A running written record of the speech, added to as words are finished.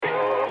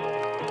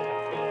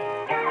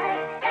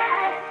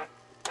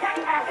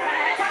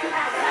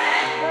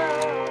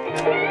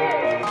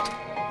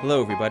Hello,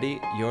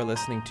 everybody. You're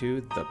listening to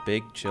the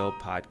Big Chill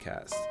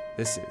Podcast.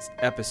 This is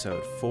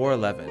episode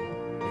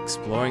 411,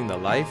 Exploring the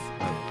Life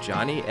of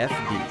Johnny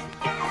F.D.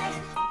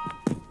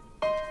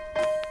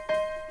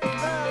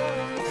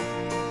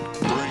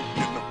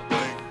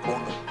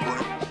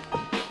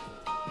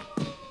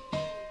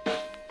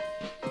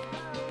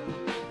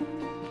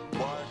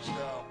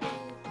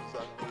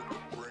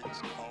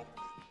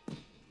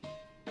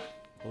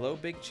 Hello,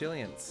 Big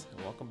Chillians,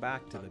 and welcome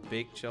back to the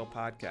Big Chill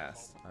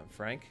Podcast. I'm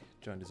Frank,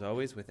 joined as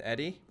always with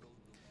Eddie.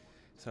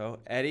 So,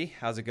 Eddie,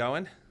 how's it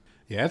going?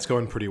 Yeah, it's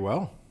going pretty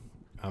well.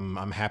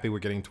 I'm happy we're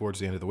getting towards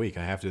the end of the week.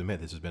 I have to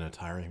admit, this has been a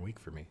tiring week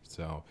for me.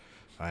 So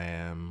I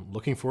am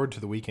looking forward to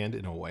the weekend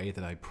in a way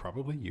that I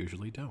probably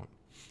usually don't.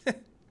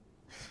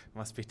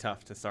 Must be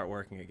tough to start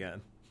working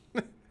again.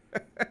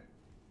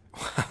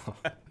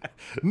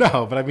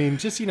 No, but I mean,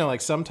 just,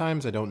 like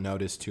sometimes I don't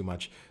notice too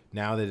much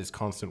now that it's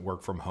constant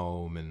work from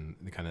home and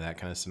kind of that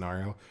kind of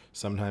scenario.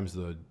 Sometimes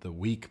the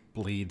week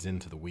bleeds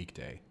into the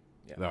weekday,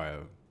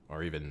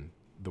 or even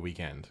the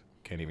weekend.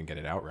 Can't even get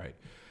it out right.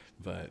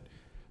 But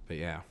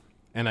yeah.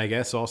 And I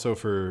guess also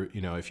for,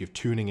 if you're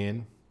tuning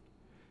in,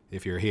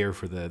 if you're here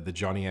for the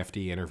Johnny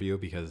FD interview,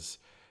 because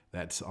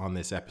that's on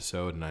this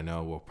episode, and I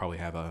know we'll probably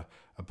have a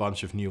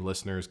bunch of new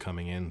listeners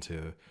coming in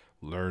to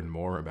learn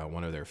more about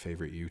one of their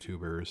favorite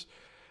YouTubers.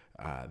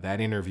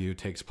 That interview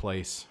takes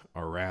place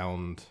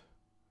around,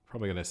 I'm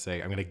going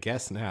to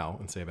guess now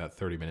and say about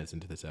 30 minutes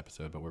into this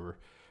episode, but we're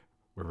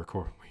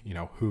recording,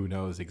 who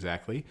knows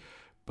exactly.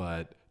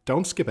 But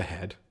don't skip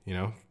ahead,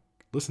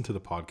 listen to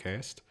the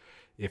podcast.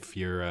 If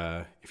you're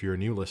a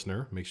new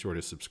listener, make sure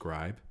to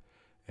subscribe.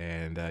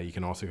 And you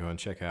can also go and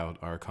check out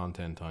our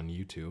content on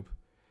YouTube,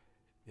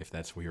 if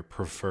that's your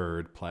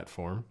preferred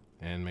platform.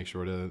 And make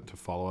sure to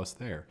follow us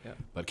there. Yeah.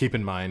 But keep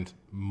in mind,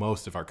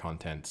 most of our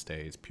content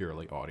stays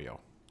purely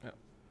audio. Yeah.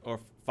 Or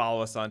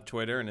follow us on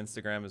Twitter and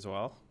Instagram as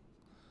well.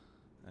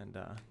 And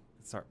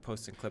start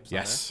posting clips on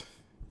there. Yes.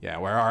 Yeah,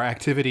 where our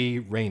activity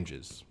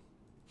ranges.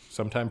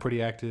 Sometimes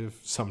pretty active,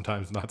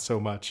 sometimes not so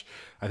much.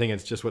 I think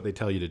it's just what they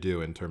tell you to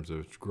do in terms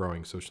of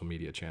growing social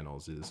media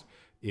channels is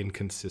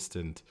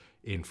inconsistent,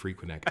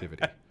 infrequent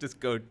activity. Just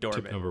go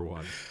dormant. Tip number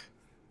one.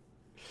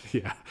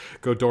 Yeah,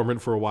 go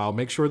dormant for a while.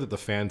 Make sure that the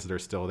fans that are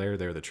still there,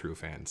 they're the true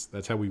fans.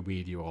 That's how we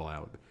weed you all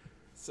out.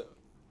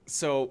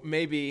 So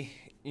maybe,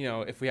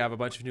 if we have a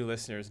bunch of new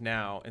listeners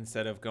now,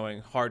 instead of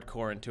going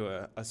hardcore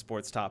into a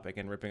sports topic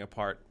and ripping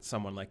apart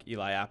someone like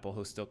Eli Apple,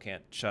 who still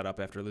can't shut up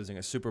after losing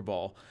a Super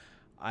Bowl,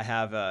 I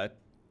have a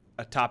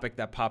topic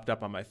that popped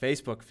up on my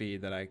Facebook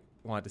feed that I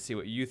wanted to see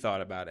what you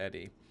thought about,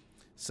 Eddie.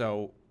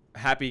 So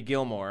Happy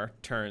Gilmore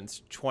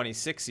turns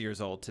 26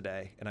 years old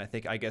today, and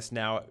I guess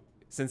now,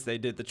 since they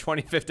did the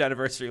 25th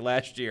anniversary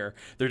last year,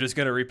 they're just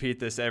going to repeat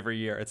this every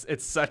year.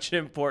 It's such an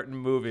important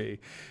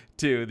movie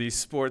to the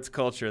sports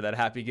culture that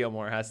Happy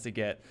Gilmore has to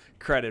get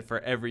credit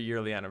for every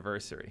yearly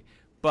anniversary.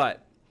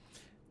 But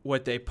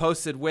what they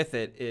posted with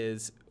it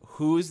is,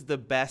 who's the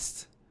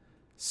best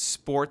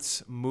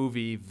sports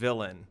movie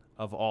villain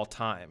of all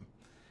time?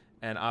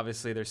 And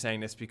obviously they're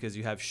saying this because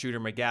you have Shooter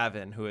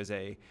McGavin, who is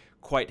a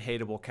quite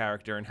hateable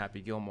character in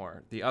Happy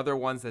Gilmore. The other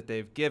ones that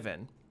they've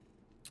given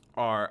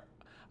are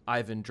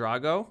Ivan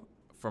Drago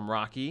from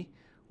Rocky,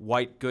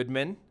 White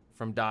Goodman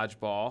from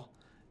Dodgeball,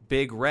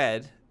 Big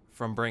Red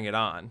from Bring It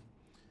On,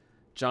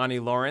 Johnny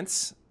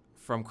Lawrence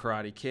from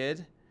Karate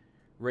Kid,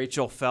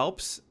 Rachel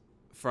Phelps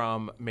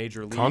from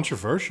Major League.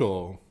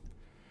 Controversial.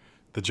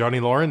 The Johnny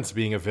Lawrence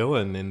being a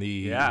villain in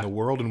the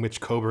world in which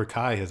Cobra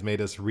Kai has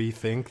made us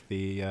rethink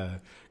the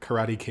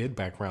Karate Kid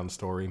background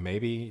story.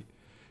 Maybe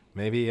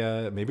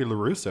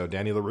LaRusso,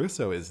 Danny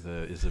LaRusso is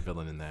the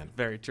villain in that.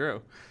 Very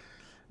true.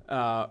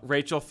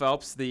 Rachel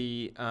Phelps,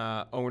 the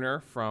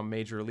owner from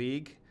Major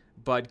League,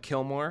 Bud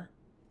Kilmer,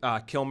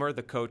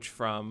 the coach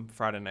from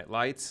Friday Night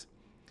Lights.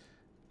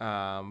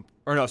 Sorry,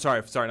 not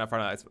Friday Night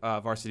Lights,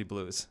 Varsity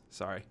Blues.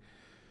 Sorry.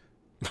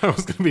 I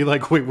was going to be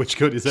like, wait, which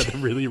goat is that? The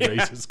really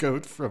racist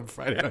goat from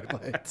Friday Night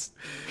Lights?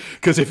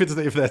 Because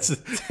if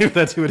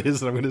that's who it is,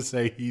 then I'm going to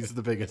say he's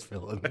the biggest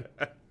villain.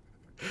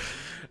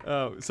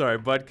 Oh, sorry,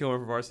 Bud Kilmer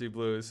from Varsity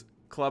Blues,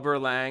 Clubber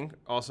Lang,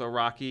 also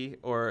Rocky,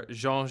 or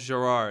Jean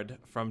Girard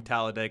from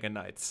Talladega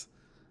Nights,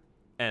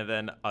 and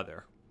then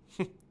other.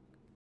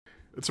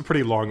 It's a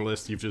pretty long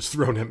list you've just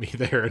thrown at me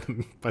there,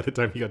 and by the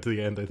time you got to the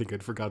end, I think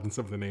I'd forgotten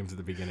some of the names at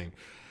the beginning.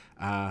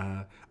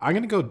 I'm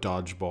gonna go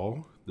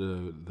Dodgeball,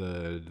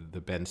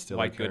 the Ben Stiller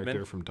White character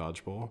Goodman from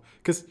Dodgeball,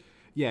 because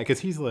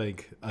he's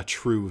like a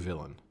true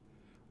villain.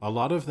 A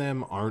lot of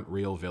them aren't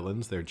real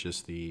villains; they're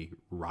just the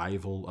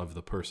rival of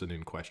the person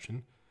in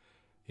question.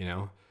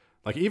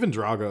 Like even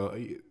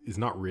Drago is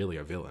not really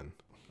a villain,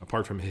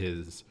 apart from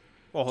his.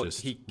 Well,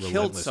 he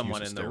killed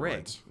someone in the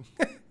ring.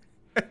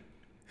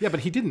 Yeah,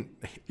 but he didn't.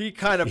 He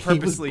kind of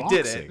purposely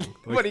did it,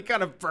 but he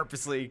kind of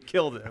purposely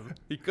killed him.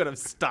 He could have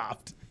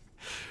stopped.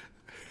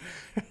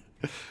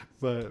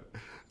 But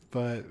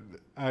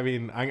I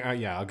mean,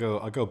 I'll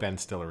go Ben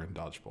Stiller in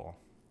Dodgeball.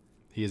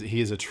 He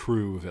is a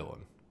true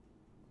villain.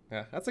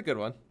 Yeah, that's a good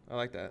one. I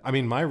like that. I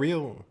mean, my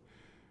real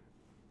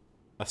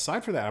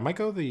Aside from that, I might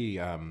go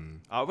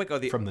I would go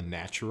the. from The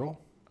Natural.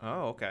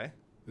 Oh, okay.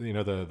 You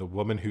know, the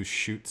woman who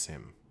shoots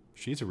him.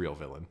 She's a real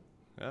villain.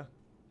 Yeah.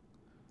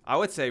 I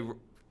would say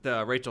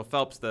the Rachel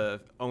Phelps,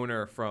 the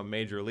owner from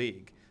Major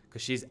League,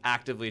 because she's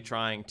actively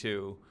trying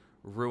to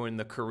ruin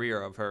the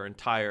career of her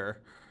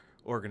entire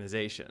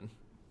organization.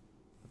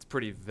 It's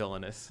pretty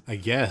villainous. I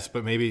guess,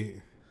 but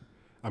maybe.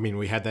 I mean,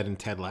 we had that in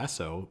Ted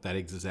Lasso, that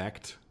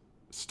exact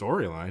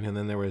storyline, and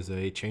then there was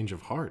a change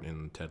of heart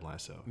in Ted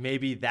Lasso.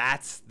 Maybe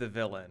that's the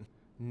villain,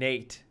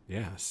 Nate.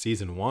 Yeah,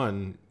 season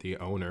 1, the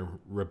owner,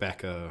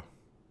 Rebecca,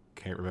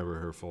 can't remember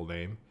her full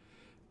name,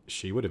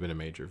 she would have been a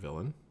major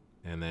villain.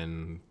 And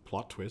then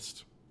plot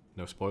twist,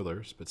 no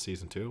spoilers, but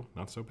season 2,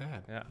 not so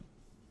bad. Yeah.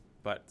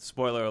 But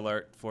spoiler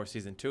alert for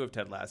season 2 of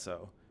Ted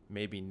Lasso,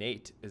 maybe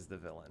Nate is the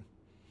villain.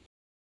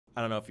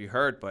 I don't know if you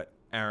heard, but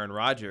Aaron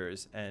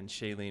Rodgers and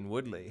Shailene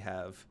Woodley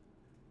have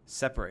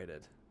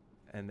separated,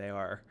 and they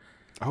are.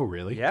 Oh,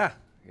 really? Yeah.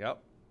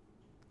 Yep.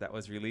 That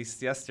was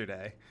released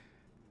yesterday.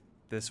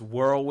 This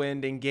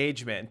whirlwind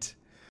engagement.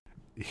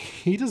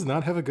 He does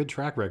not have a good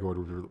track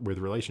record with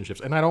relationships,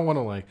 and I don't want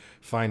to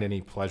find any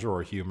pleasure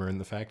or humor in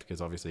the fact,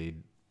 because obviously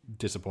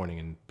disappointing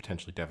and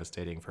potentially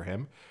devastating for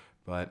him,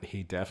 but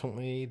he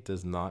definitely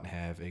does not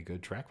have a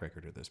good track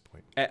record at this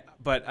point.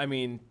 But I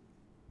mean,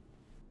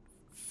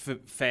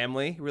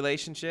 family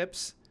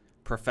relationships,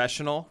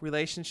 professional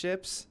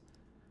relationships,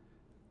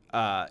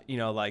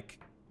 like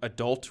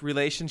adult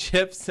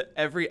relationships,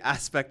 every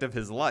aspect of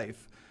his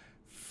life,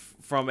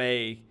 from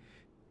a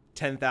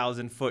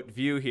 10,000 foot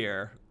view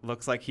here,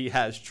 looks like he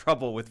has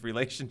trouble with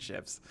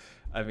relationships.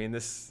 I mean,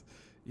 this,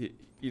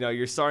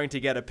 you're starting to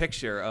get a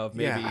picture of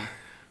maybe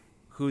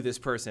who this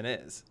person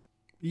is.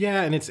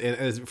 Yeah, and it's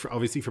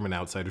obviously from an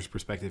outsider's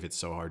perspective, it's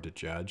so hard to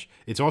judge.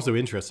 It's also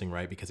interesting,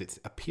 right, because it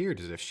appeared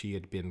as if she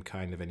had been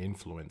kind of an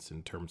influence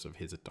in terms of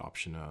his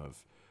adoption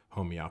of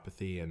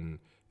homeopathy and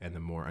the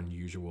more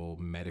unusual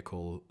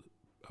medical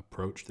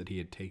approach that he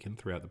had taken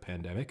throughout the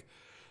pandemic.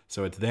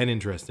 So it's then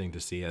interesting to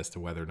see as to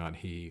whether or not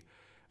he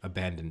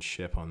abandons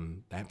ship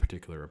on that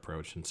particular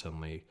approach and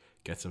suddenly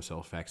gets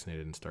himself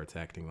vaccinated and starts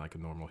acting like a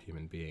normal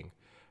human being.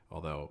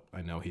 Although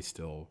I know he's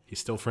still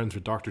friends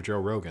with Dr. Joe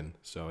Rogan,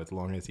 so as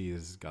long as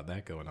he's got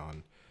that going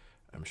on,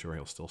 I'm sure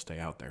he'll still stay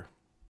out there.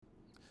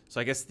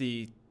 So I guess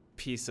the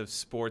piece of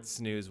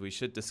sports news we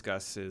should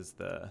discuss is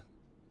the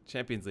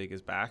Champions League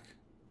is back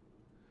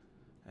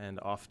and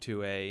off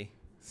to a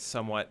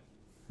somewhat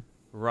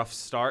rough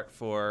start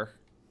for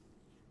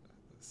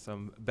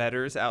some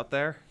bettors out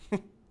there.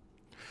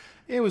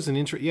 It was an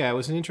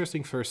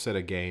interesting first set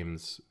of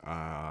games.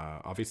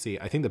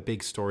 Obviously, I think the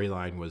big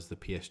storyline was the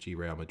PSG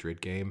Real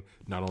Madrid game.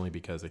 Not only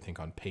because I think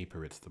on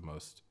paper it's the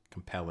most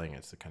compelling.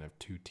 It's the kind of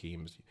two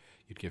teams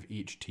you'd give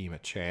each team a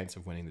chance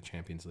of winning the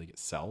Champions League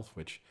itself,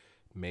 which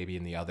maybe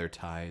in the other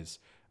ties,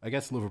 I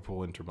guess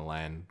Liverpool, Inter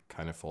Milan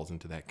kind of falls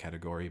into that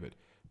category. But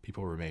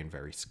people remain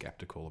very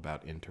skeptical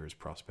about Inter's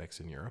prospects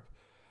in Europe.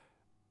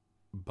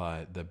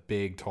 But the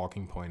big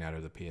talking point out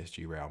of the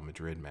PSG Real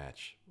Madrid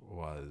match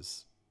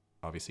was,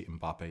 obviously,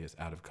 Mbappe is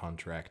out of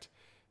contract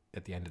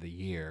at the end of the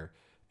year,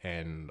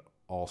 and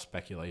all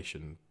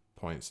speculation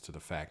points to the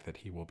fact that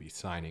he will be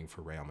signing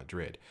for Real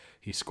Madrid.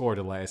 He scored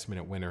a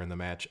last-minute winner in the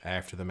match.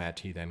 After the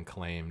match, he then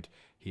claimed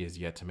he has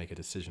yet to make a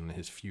decision on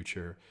his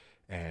future,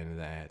 and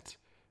that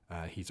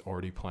he's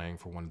already playing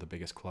for one of the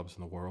biggest clubs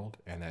in the world,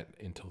 and that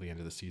until the end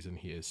of the season,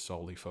 he is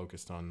solely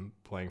focused on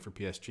playing for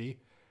PSG.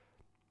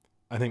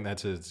 I think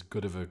that's as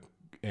good of an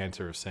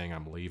answer of saying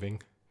I'm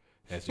leaving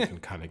as you can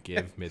kind of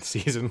give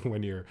mid-season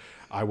when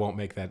I won't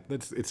make that.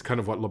 It's kind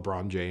of what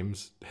LeBron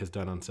James has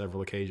done on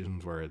several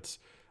occasions, where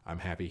I'm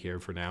happy here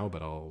for now,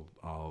 but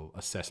I'll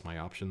assess my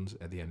options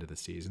at the end of the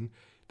season.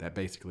 That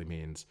basically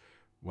means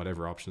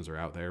whatever options are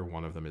out there,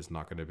 one of them is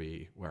not going to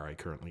be where I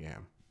currently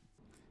am.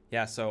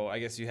 Yeah, so I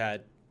guess you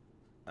had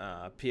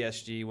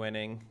PSG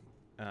winning,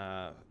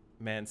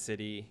 Man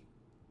City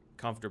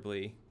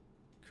comfortably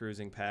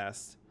cruising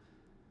past.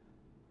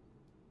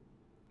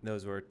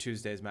 Those were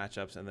Tuesday's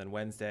matchups, and then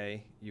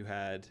Wednesday you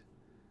had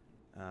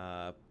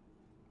what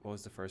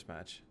was the first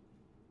match?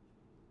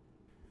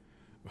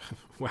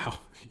 Wow,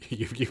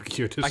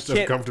 you're just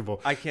so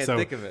comfortable. I can't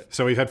think of it.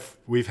 So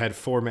we've had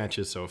 4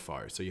 matches so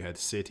far. So you had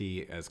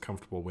City as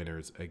comfortable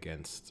winners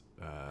against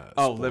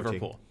Sporting.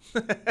 Liverpool.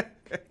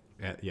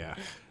 Yeah,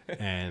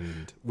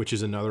 and which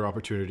is another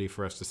opportunity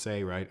for us to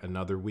say, right,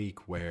 another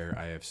week where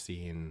I have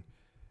seen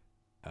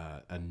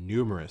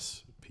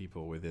numerous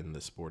people within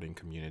the sporting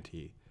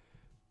community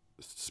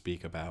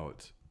speak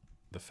about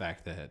the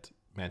fact that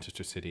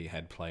Manchester City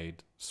had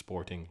played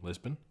Sporting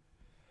Lisbon,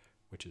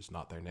 which is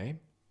not their name.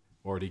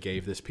 Already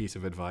gave this piece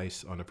of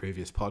advice on a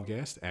previous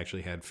podcast.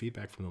 Actually had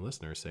feedback from the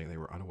listeners saying they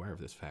were unaware of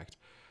this fact,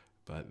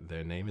 but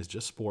their name is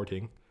just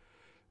Sporting.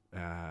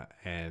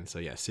 And so,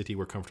 yeah, City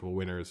were comfortable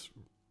winners.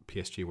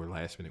 PSG were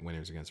last-minute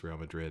winners against Real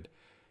Madrid.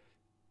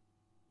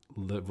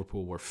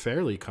 Liverpool were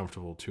fairly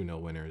comfortable 2-0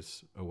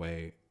 winners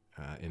away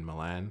in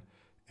Milan.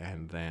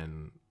 And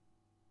then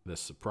the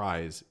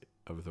surprise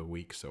of the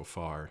week so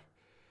far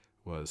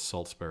was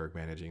Salzburg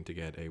managing to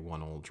get a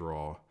 1-1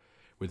 draw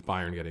with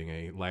Bayern getting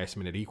a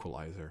last-minute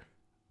equalizer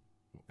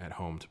at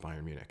home to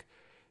Bayern Munich,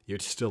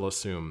 you'd still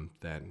assume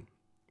that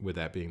with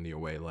that being the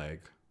away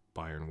leg,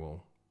 Bayern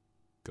will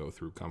go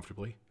through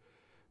comfortably.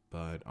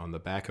 But on the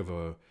back of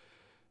a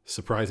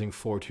surprising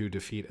 4-2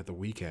 defeat at the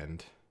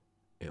weekend,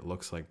 it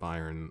looks like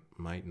Bayern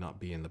might not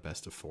be in the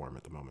best of form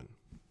at the moment.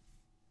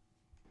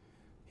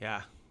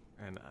 Yeah,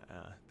 and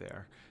they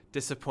are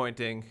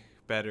disappointing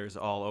bettors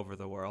all over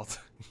the world.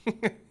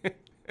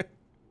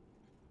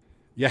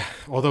 Yeah,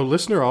 although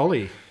listener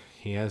Ollie,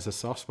 he has a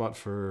soft spot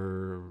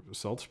for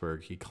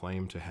Salzburg. He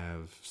claimed to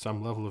have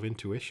some level of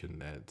intuition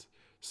that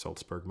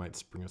Salzburg might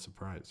spring a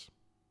surprise.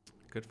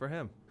 Good for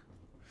him.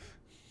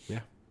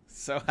 Yeah.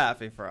 So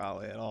happy for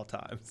Ollie at all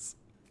times.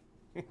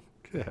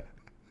 Yeah.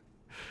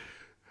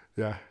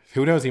 Yeah.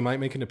 Who knows? He might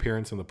make an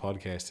appearance on the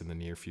podcast in the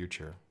near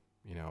future.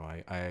 You know,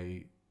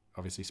 I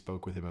obviously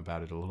spoke with him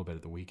about it a little bit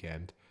at the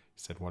weekend. He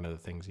said one of the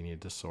things he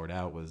needed to sort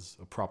out was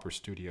a proper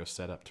studio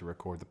setup to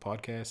record the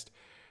podcast.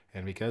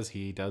 And because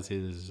he does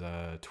his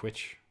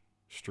Twitch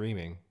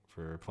streaming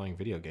for playing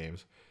video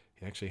games,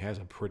 he actually has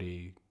a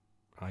pretty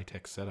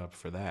high-tech setup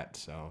for that.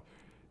 So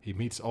he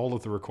meets all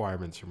of the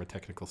requirements from a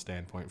technical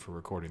standpoint for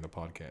recording the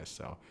podcast.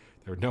 So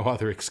there are no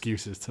other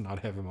excuses to not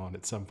have him on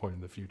at some point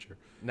in the future.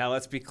 Now,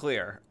 let's be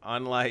clear.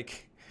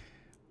 Unlike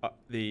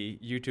the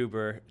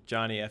YouTuber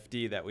Johnny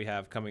FD that we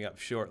have coming up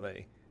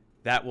shortly,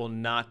 that will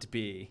not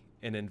be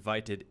an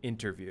invited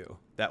interview.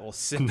 That will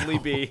simply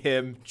be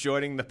him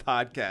joining the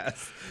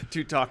podcast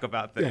to talk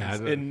about things.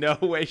 Yeah, in no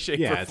way, shape,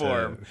 or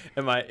form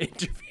am I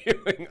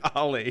interviewing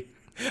Ollie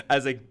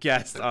as a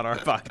guest on our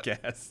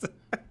podcast.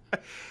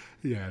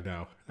 Yeah,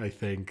 no. I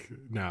think,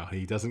 no,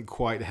 he doesn't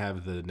quite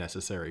have the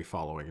necessary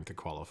following to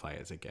qualify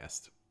as a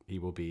guest. He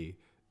will be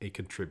a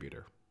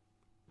contributor.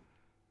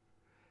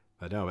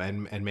 But no,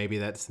 and maybe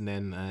that's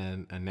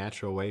then a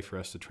natural way for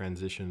us to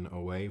transition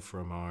away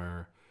from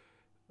our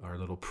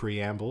little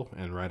preamble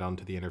and right on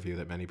to the interview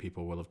that many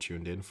people will have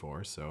tuned in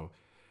for. So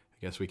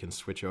I guess we can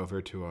switch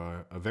over to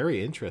a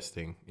very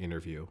interesting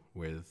interview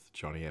with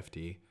Johnny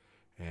FD,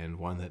 and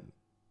one that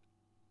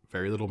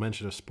very little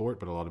mention of sport,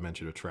 but a lot of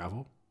mention of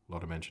travel, a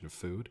lot of mention of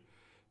food,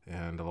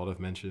 and a lot of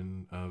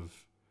mention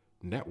of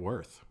net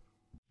worth.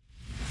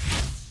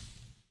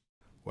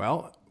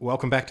 Well,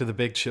 welcome back to the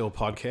Big Chill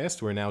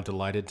podcast. We're now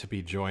delighted to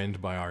be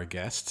joined by our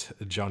guest,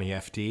 Johnny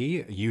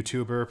FD,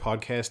 YouTuber,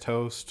 podcast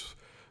host,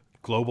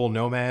 global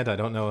nomad. I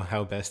don't know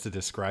how best to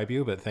describe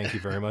you, but thank you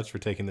very much for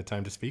taking the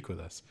time to speak with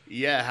us.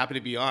 Yeah, happy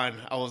to be on.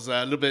 I was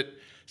a little bit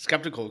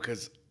skeptical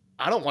because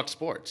I don't watch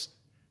sports.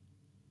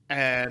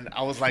 And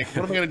I was like,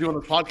 what am I going to do on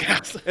this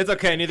podcast? It's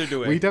okay, neither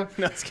do we. We don't.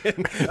 No, just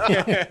kidding.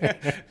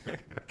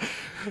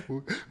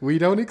 We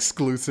don't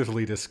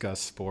exclusively discuss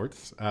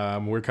sports.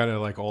 We're kind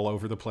of like all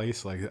over the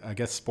place. Like, I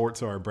guess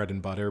sports are our bread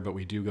and butter, but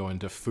we do go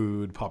into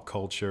food, pop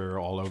culture,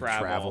 all over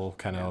travel,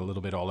 kind of a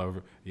little bit all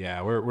over.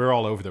 Yeah, we're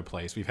all over the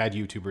place. We've had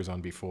YouTubers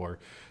on before,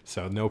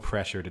 so no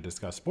pressure to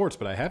discuss sports.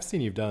 But I have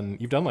seen you've done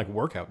like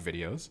workout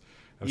videos.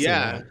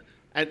 Yeah,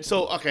 and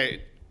so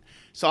okay,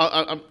 so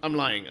I'm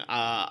lying.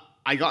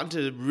 I got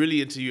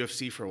really into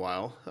UFC for a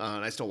while,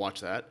 and I still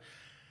watch that.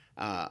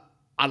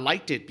 I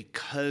liked it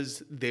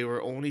because they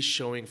were only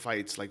showing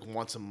fights like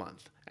once a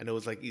month, and it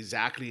was like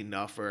exactly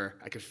enough where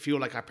I could feel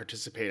like I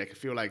participate. I could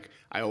feel like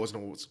I always know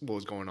what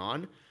was going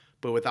on,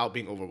 but without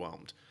being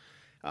overwhelmed.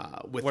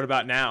 What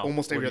about now?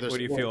 Almost every other What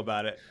do you sport. feel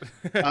about it?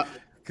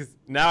 Because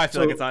now I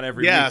feel like it's on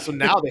every week. Yeah, so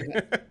now they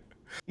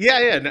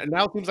Yeah.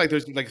 Now it seems like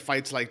there's like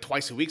fights like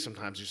twice a week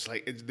sometimes. It's just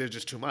like they're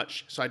just too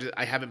much. So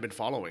I haven't been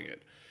following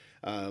it.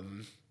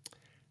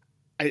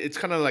 It's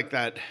kind of like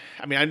that.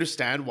 I mean, I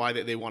understand why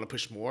they want to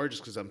push more,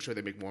 just because I'm sure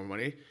they make more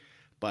money.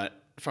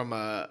 But from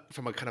a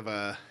kind of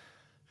a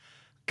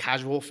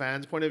casual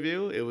fan's point of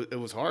view, it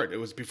was hard. It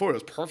was before it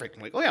was perfect.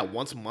 I'm like, oh yeah,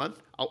 once a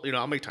month,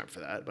 I'll make time for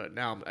that. But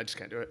now I just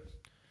can't do it.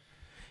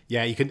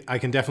 Yeah, I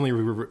can definitely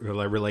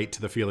relate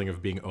to the feeling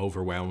of being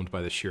overwhelmed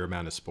by the sheer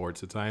amount of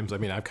sports at times. I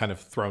mean, I've kind of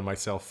thrown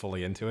myself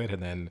fully into it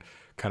and then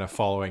kind of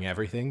following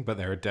everything, but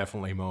there are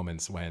definitely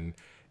moments when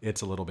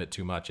it's a little bit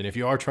too much. And if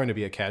you are trying to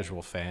be a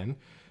casual fan,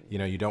 you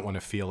know, you don't want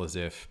to feel as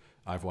if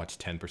I've watched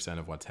 10%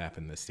 of what's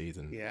happened this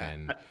season. Yeah.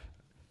 And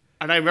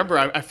I remember,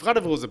 I forgot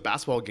if it was a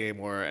basketball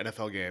game or an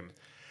NFL game,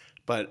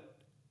 but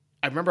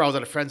I remember I was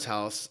at a friend's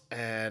house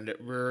and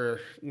we're,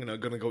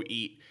 going to go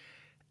eat.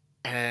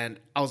 And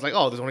I was like,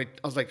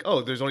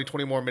 there's only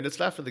 20 more minutes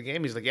left for the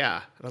game. He's like, yeah.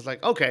 And I was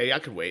like, okay, I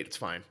could wait. It's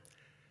fine.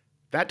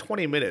 That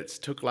 20 minutes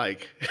took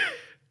like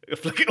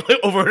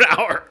over an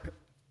hour.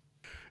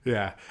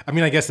 yeah, I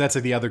mean, I guess that's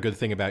the other good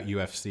thing about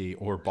UFC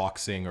or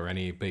boxing or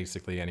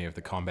basically any of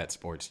the combat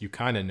sports. You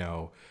kind of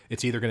know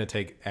it's either going to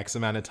take X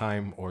amount of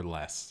time or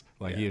less.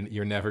 Like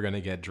you're never going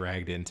to get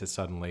dragged into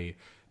suddenly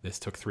this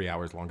took 3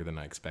 hours longer than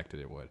I expected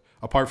it would.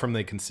 Apart from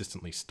they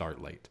consistently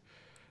start late.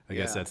 I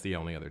guess that's the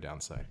only other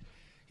downside.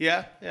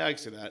 Yeah, I can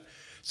see that.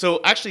 So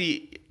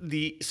actually,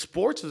 the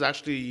sports was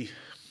actually,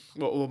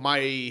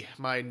 my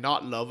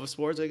not love of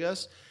sports, I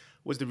guess,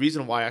 was the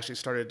reason why I actually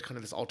started kind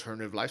of this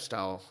alternative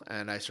lifestyle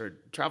and I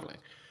started traveling.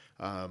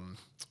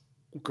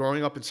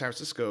 Growing up in San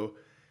Francisco,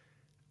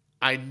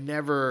 I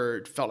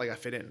never felt like I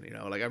fit in.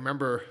 Like I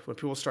remember when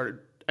people started.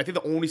 I think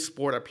the only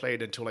sport I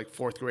played until like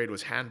fourth grade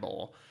was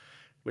handball,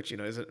 which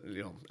isn't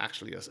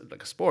actually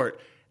like a sport.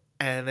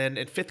 And then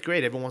in fifth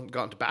grade, everyone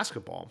got into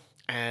basketball,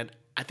 and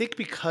I think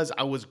because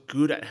I was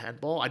good at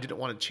handball, I didn't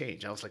want to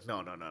change. I was like,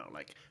 no,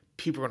 like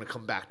people are going to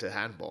come back to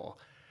handball,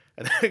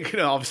 and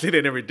obviously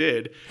they never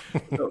did.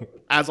 So,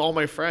 as all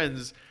my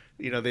friends,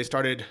 they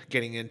started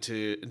getting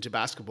into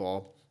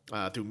basketball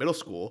through middle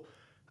school.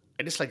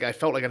 And just like I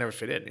felt like I never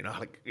fit in.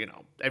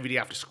 Every day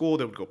after school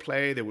they would go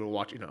play, they would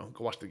watch, go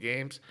watch the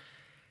games,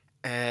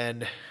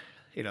 and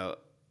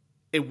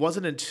it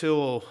wasn't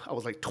until I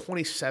was like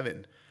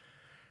 27,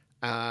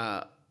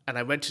 and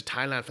I went to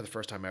Thailand for the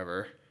first time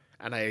ever,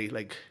 and I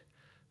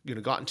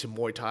got into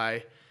Muay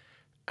Thai.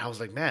 I was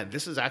like, man,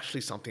 this is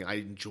actually something I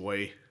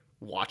enjoy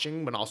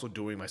watching, but also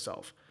doing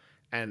myself.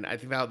 And I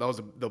think that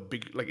was the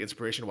big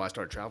inspiration why I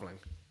started traveling.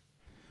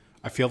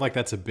 I feel like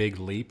that's a big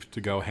leap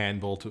to go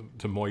handball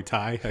to Muay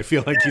Thai. I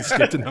feel like you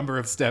skipped a number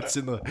of steps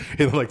in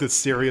the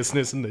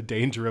seriousness and the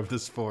danger of the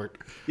sport.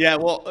 Yeah,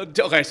 well,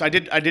 okay, so I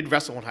did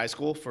wrestle in high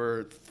school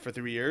for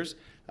 3 years,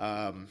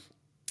 and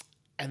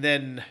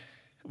then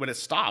when it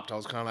stopped, I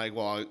was kind of like,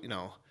 well,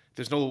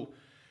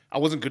 I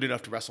wasn't good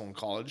enough to wrestle in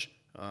college,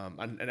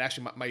 and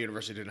actually my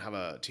university didn't have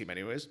a team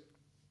anyways.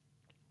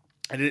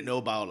 I didn't know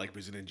about like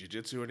Brazilian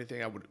Jiu-Jitsu or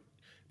anything.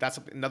 That's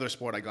another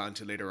sport I got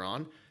into later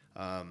on.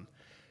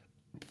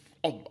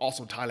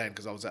 Also Thailand,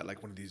 because I was at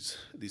like one of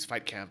these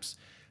fight camps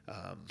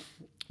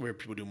where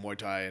people do Muay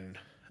Thai, and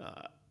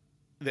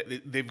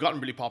they've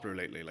gotten really popular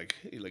lately. Like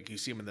you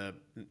see them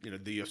in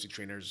the UFC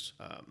trainers,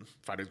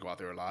 fighters go out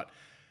there a lot.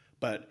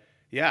 But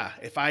yeah,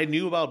 if I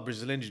knew about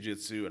Brazilian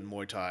Jiu-Jitsu and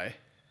Muay Thai,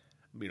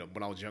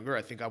 when I was younger,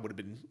 I think I would have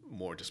been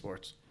more into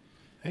sports.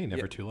 Hey,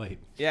 never too late.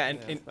 Yeah,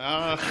 and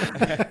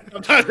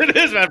sometimes it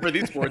is, man, for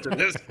these sports. It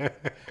is.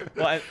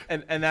 Well,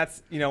 and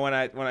that's when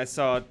I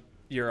saw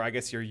your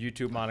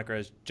YouTube moniker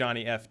as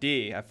Johnny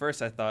FD. At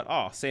first I thought,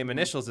 oh, same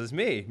initials as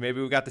me.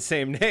 Maybe we got the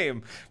same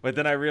name. But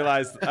then I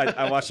realized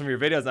I watched some of your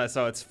videos and I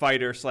saw it's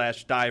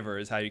fighter/diver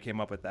is how you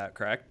came up with that,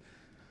 correct?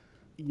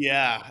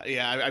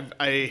 Yeah.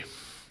 I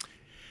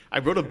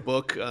wrote a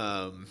book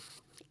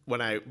when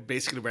I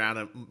basically ran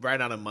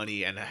out of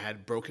money, and I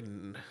had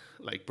broken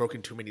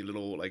too many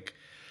little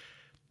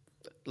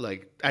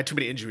I had too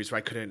many injuries where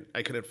I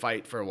couldn't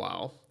fight for a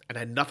while, and I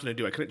had nothing to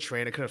do. I couldn't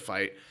train. I couldn't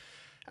fight.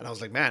 And I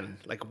was like, man,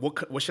 what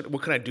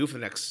can I do for the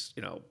next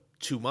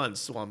 2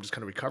 months while I'm just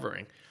kind of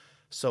recovering?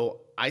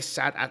 So I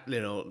sat at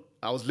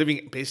I was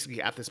living basically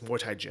at this Muay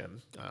Thai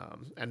gym,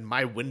 and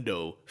my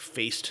window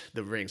faced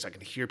the ring, so I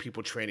could hear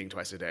people training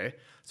twice a day.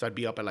 So I'd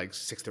be up at like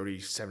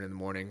 6:30, 7 in the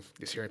morning,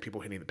 just hearing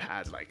people hitting the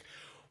pads like,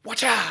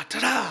 watch out,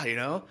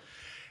 ta-da,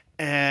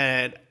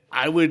 And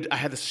I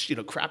had this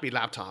crappy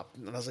laptop,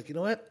 and I was like, you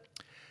know what?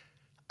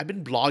 I've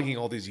been blogging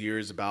all these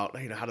years about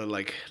how to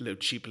live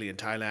cheaply in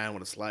Thailand,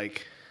 what it's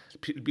like.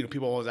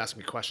 People always ask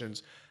me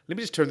questions. Let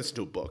me just turn this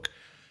into a book.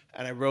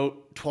 And I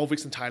wrote 12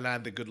 Weeks in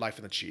Thailand, The Good Life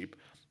and the Cheap.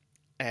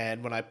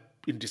 And when I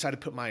decided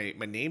to put my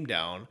name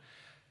down,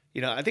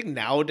 I think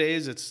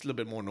nowadays it's a little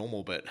bit more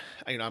normal, but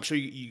I'm sure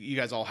you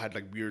guys all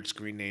had weird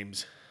screen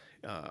names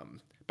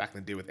back in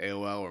the day with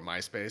AOL or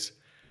MySpace.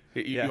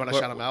 You want to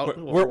shout them out?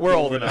 We're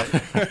old enough.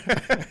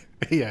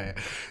 Yeah.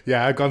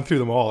 I've gone through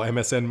them all.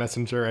 MSN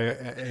Messenger,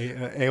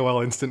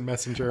 AOL Instant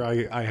Messenger.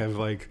 I have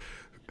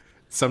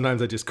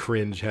sometimes I just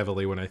cringe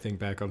heavily when I think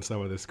back on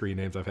some of the screen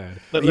names I've had.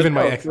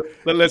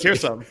 Let's hear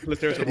some.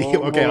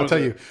 Okay,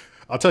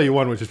 I'll tell you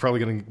one, which is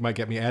probably might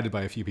get me added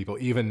by a few people.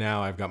 Even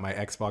now, I've got my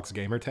Xbox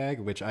gamer tag,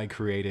 which I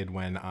created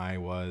when I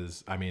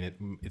was.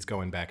 It's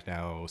going back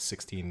now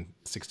 16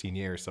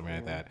 years, something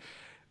like that.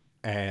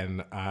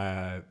 And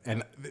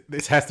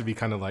this has to be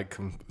kind of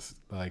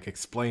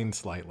explained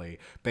slightly.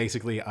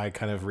 Basically, I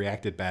kind of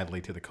reacted badly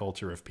to the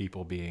culture of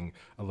people being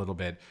a little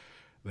bit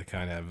the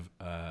kind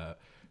of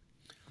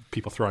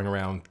people throwing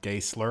around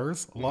gay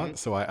slurs a lot. Mm-hmm.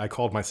 So I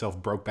called myself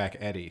Brokeback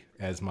Eddie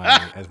as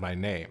my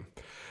name.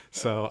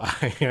 So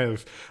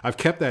I've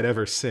kept that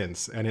ever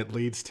since, and it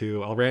leads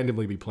to I'll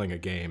randomly be playing a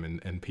game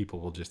and people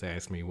will just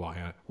ask me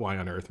why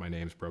on earth my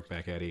name's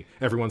Brokeback Eddie.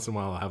 Every once in a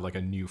while I'll have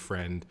a new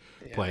friend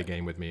play a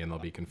game with me and they'll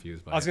be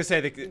confused by it. I was gonna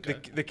say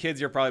the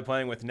kids you're probably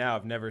playing with now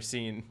have never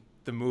seen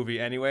the movie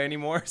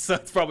anymore, so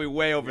it's probably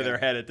way over their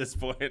head at this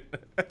point.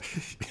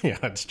 Yeah,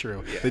 that's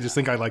true. Yeah. They just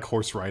think I like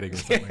horse riding or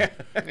something.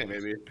 Yeah,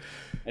 maybe.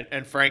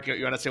 And Frank,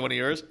 you want to say one of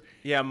yours?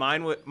 Yeah,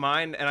 mine,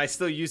 and I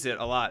still use it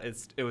a lot.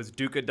 It was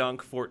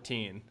Dukadunk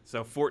 14.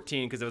 So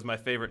 14 because it was my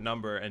favorite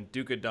number, and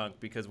Dukadunk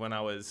because when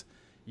I was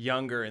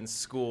younger in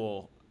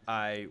school,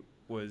 I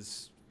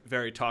was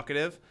very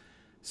talkative.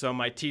 So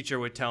my teacher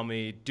would tell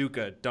me,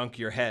 Duka, dunk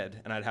your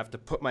head. And I'd have to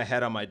put my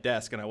head on my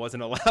desk, and I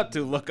wasn't allowed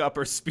to look up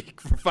or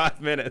speak for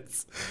 5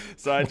 minutes.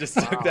 So I just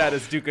took that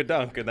as Duka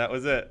dunk, and that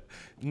was it.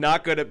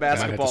 Not good at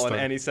basketball in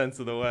any sense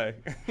of the way.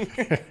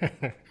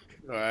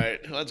 All right.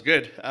 Well, that's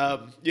good.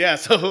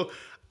 So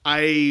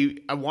I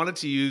wanted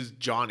to use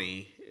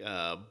Johnny,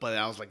 but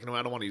I was like,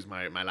 I don't want to use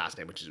my last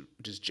name, which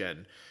is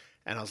Jen.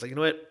 And I was like, you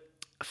know what?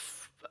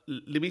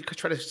 let me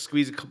try to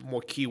squeeze a couple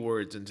more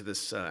keywords into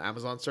this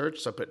Amazon search.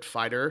 So I put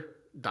fighter,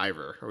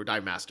 diver, or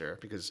dive master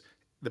because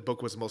the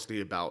book was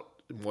mostly about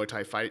Muay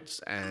Thai fights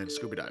and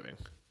scuba diving.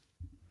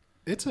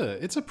 It's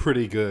a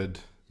pretty good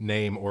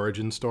name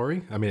origin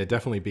story. I mean, it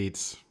definitely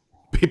beats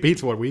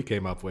what we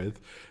came up with,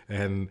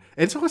 and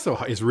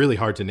it's really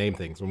hard to name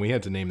things. When we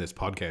had to name this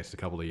podcast a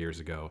couple of years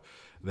ago,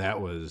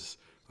 that was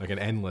like an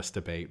endless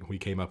debate. We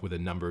came up with a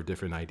number of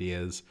different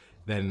ideas.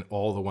 Then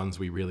all the ones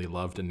we really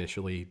loved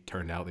initially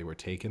turned out they were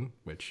taken,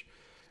 which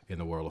in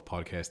the world of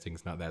podcasting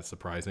is not that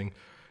surprising.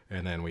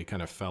 And then we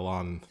kind of fell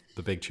on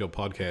the Big Chill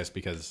podcast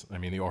because, I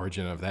mean, the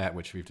origin of that,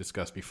 which we've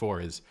discussed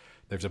before, is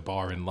there's a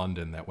bar in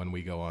London that when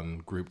we go on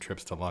group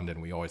trips to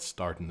London, we always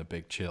start in the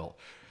Big Chill.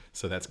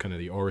 So that's kind of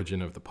the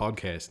origin of the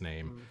podcast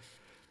name.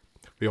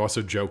 We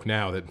also joke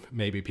now that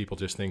maybe people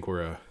just think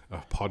we're a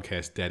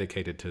podcast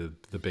dedicated to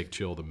the Big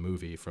Chill, the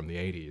movie from the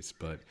 80s.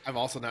 But I've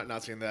also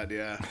not seen that,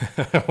 yeah.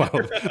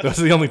 well, those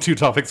are the only two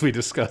topics we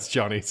discussed,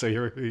 Johnny. So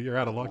you're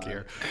out of luck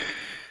here.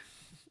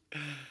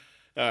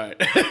 All right.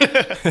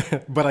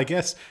 But I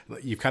guess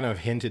you kind of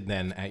hinted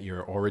then at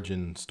your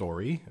origin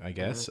story, I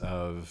guess,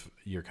 of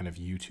your kind of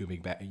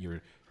YouTubing back,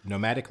 your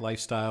nomadic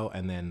lifestyle,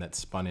 and then that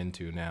spun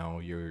into now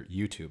your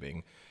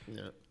YouTubing.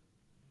 Yeah.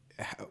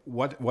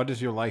 What has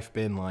your life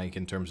been like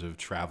in terms of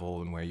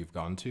travel and where you've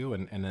gone to,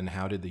 and then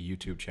how did the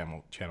YouTube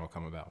channel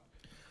come about?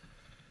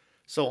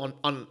 So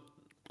on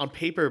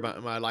paper,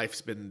 my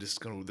life's been just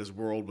kind of this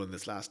whirlwind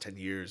this last 10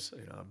 years.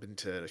 You know, I've been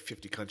to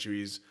 50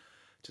 countries,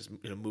 just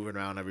moving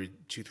around every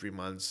 2-3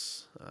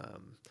 months.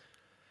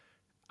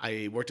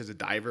 I worked as a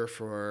diver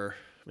for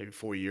maybe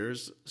 4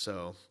 years,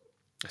 so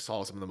I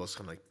saw some of the most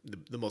kind of like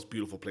the most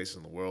beautiful places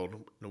in the world.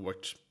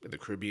 Worked in the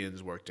Caribbean,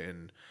 worked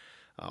in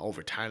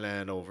over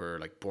Thailand, over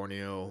like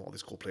Borneo, all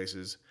these cool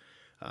places.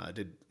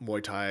 Did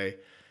Muay Thai.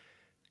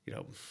 You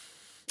know,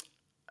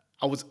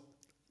 I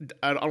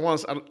don't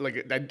want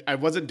to I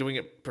wasn't doing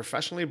it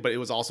professionally, but it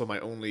was also my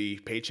only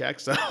paycheck.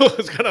 So I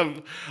was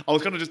kind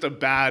of just a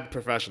bad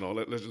professional.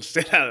 Let's just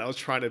say that I was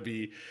trying to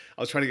get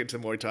to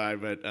Muay Thai,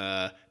 but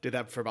did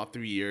that for about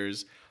 3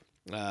 years.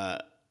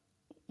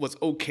 Was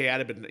okay at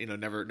it, but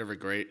never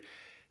great.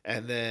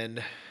 And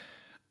then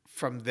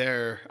from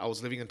there, I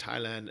was living in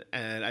Thailand,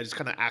 and I just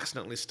kind of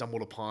accidentally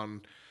stumbled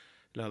upon,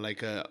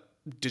 like a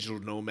digital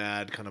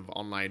nomad kind of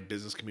online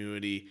business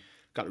community.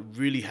 Got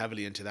really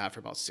heavily into that for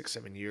about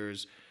 6-7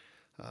 years.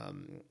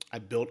 I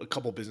built a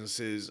couple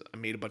businesses. I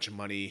made a bunch of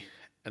money,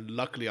 and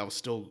luckily I was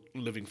still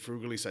living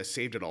frugally, so I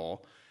saved it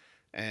all.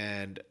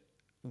 And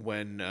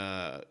when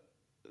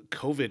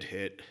COVID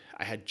hit,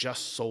 I had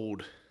just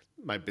sold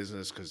my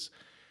business because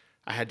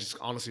I had just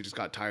honestly just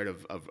got tired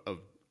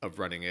of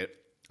running it.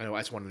 I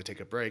just wanted to take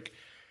a break.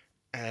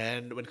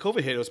 And when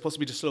COVID hit, it was supposed to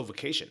be just a little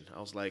vacation. I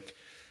was like,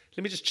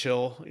 let me just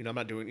chill. I'm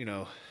not doing,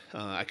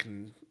 I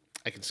can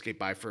skate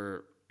by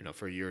for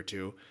a year or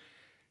two.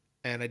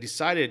 And I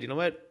decided,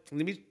 what,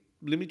 let me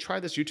try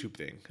this YouTube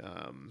thing,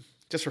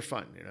 just for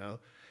fun.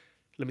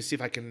 Let me see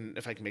if I can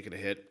make it a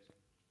hit.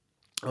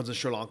 I was in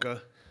Sri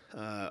Lanka,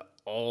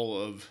 all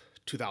of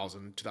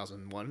 2001,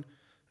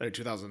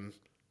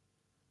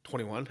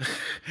 2021,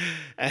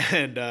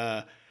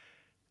 and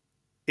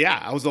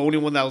yeah, I was the only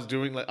one that was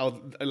doing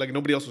like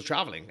nobody else was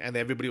traveling, and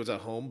everybody was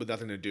at home with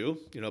nothing to do.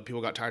 People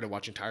got tired of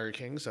watching Tiger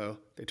King, so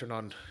they turned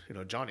on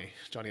Johnny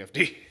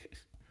FD.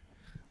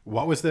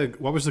 What was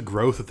the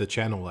growth of the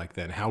channel like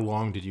then? How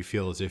long did you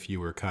feel as if you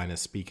were kind of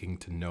speaking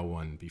to no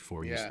one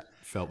before you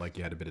felt like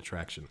you had a bit of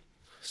traction?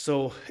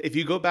 So if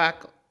you go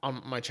back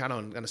on my channel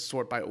and kind of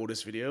sort by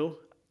oldest video,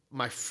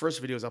 my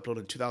first video was uploaded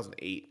in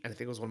 2008, and I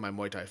think it was one of my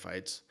Muay Thai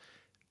fights.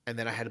 And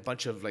then I had a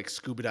bunch of like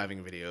scuba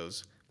diving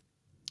videos.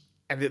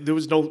 And there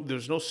was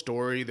no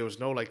story, there was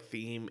no like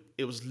theme.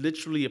 It was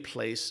literally a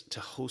place to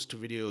host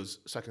videos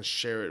so I can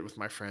share it with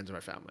my friends and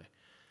my family.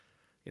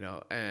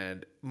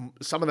 And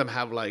some of them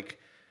have like,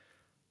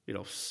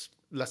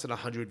 less than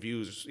 100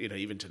 views,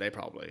 even today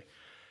probably.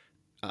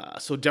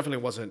 So it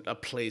definitely wasn't a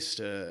place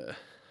to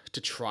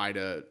try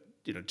to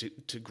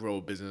grow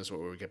a business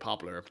or get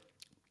popular.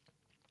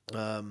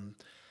 And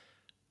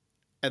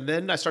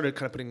then I started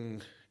kind of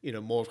putting,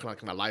 more of kind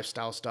of like my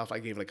lifestyle stuff. I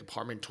gave like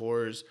apartment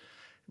tours.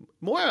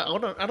 I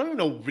don't even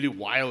know really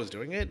why I was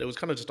doing it. It was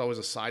kind of just always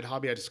a side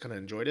hobby. I just kind of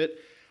enjoyed it.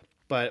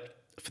 But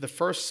for the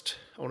first,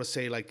 I want to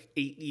say like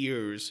 8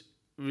 years,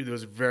 there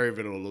was very,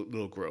 very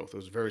little growth. It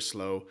was very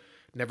slow.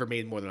 Never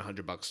made more than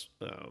 $100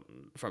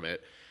 from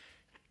it.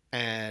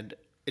 And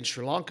in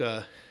Sri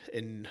Lanka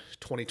in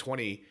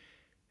 2020,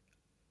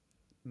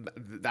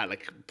 that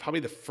like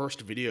probably the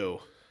first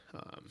video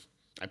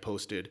I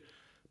posted,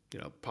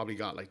 probably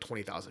got like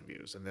 20,000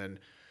 views. And then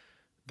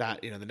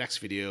that, the next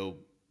video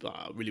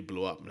really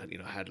blew up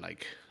and, had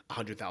like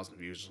 100,000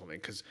 views or something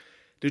because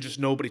there's just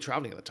nobody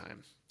traveling at the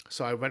time.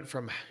 So I went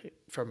from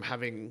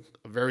having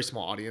a very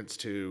small audience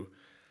to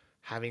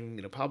having,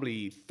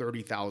 probably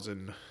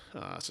 30,000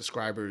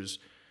 subscribers,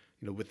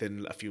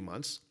 within a few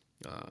months.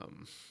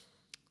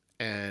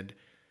 And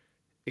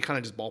it kind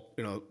of just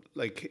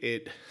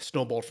it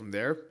snowballed from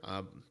there.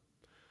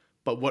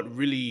 But what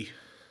really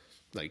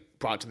like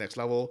brought it to the next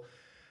level.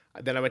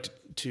 Then I went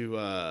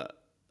to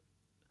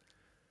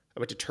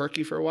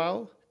Turkey for a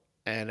while,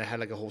 and I had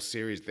like a whole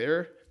series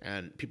there,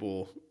 and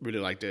people really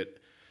liked it.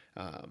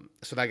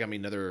 So that got me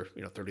another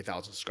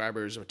 30,000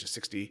 subscribers, went to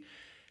 60,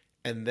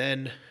 and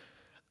then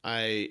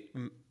I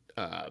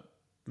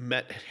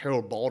met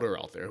Harold Balder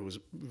out there, who was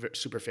a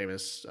super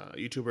famous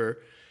YouTuber,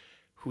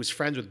 who was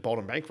friends with Bald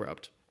and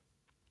Bankrupt,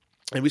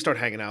 and we started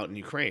hanging out in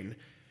Ukraine.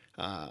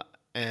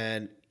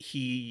 And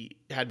he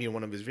had me in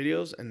one of his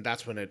videos, and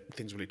that's when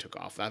things really took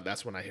off.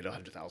 That's when I hit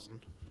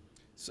 100,000.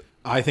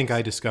 I think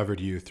I discovered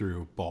you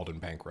through Bald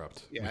and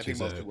Bankrupt. Yeah, I think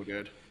most people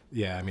did.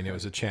 Yeah, I mean, it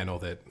was a channel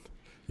that,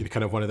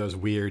 kind of one of those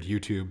weird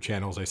YouTube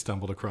channels I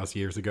stumbled across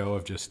years ago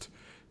of just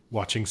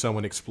watching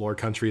someone explore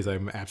countries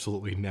I'm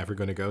absolutely never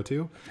going to go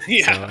to.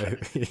 Yeah.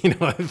 So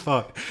I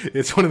thought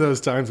it's one of those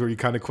times where you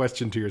kind of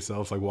question to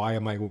yourself, like, why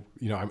am I,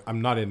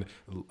 I'm not in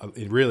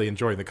really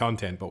enjoying the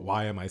content, but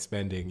why am I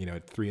spending,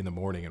 at 3 a.m,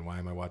 and why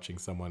am I watching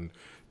someone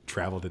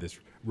travel to this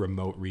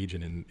remote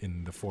region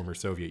in the former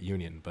Soviet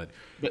Union? But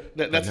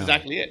that's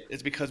exactly it.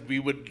 It's because we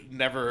would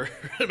never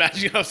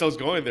imagine ourselves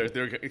going there.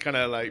 They're kind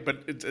of like,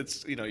 but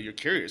it's you're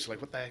curious,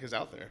 like, what the heck is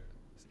out there?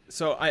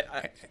 So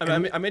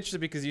I'm interested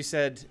because you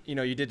said,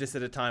 you did this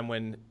at a time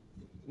when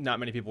not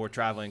many people were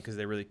traveling because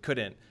they really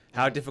couldn't.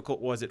 How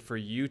difficult was it for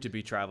you to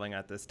be traveling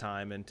at this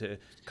time and to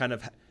kind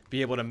of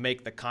be able to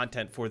make the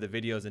content for the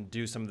videos and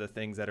do some of the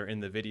things that are in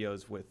the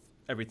videos with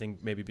everything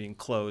maybe being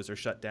closed or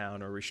shut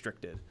down or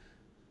restricted?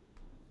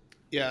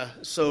 Yeah.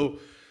 So,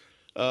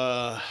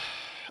 the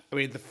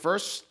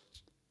first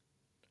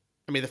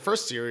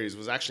series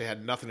was actually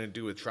had nothing to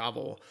do with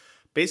travel.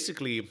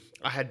 Basically,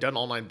 I had done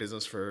online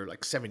business for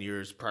like 7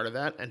 years prior to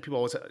that, and people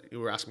always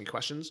were asking me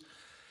questions.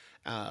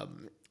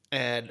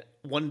 And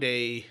one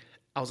day,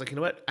 I was like, you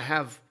know what? I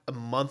have a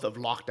month of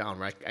lockdown,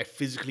 right? I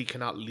physically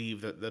cannot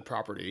leave the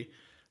property.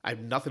 I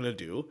have nothing to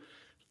do.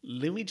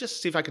 Let me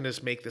just see if I can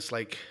just make this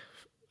like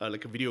a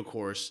video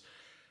course,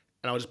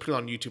 and I would just put it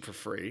on YouTube for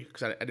free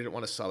because I didn't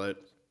want to sell it.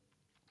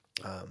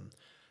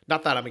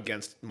 Not that I'm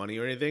against money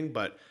or anything,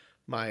 but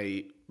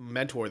my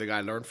mentor, the guy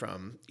I learned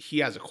from, he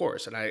has a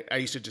course, and I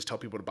used to just tell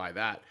people to buy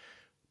that.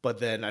 But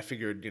then I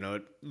figured,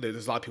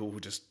 there's a lot of people who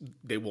just,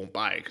 they won't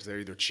buy it because they're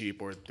either cheap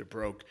or they're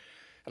broke.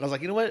 And I was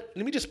like, you know what?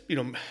 Let me just,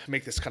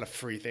 make this kind of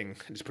free thing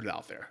and just put it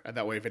out there. And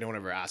that way, if anyone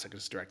ever asks, I can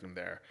just direct them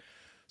there.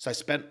 So I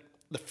spent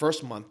the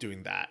first month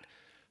doing that.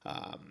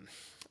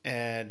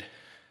 And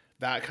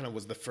that kind of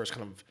was the first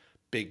kind of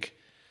big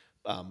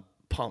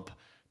pump.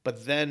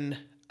 But then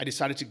I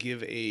decided to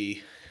give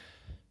I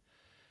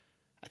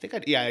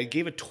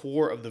gave a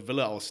tour of the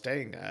villa I was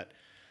staying at,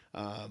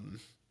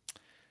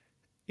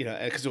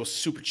 because it was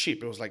super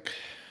cheap. It was like,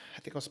 I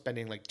think I was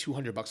spending like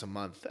 $200 a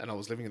month, and I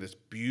was living in this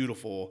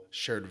beautiful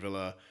shared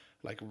villa,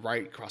 like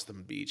right across the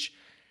beach.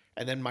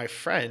 And then my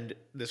friend,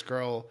 this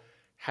girl,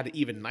 had an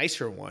even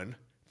nicer one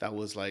that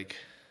was like,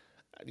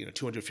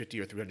 $250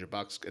 or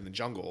 $300 in the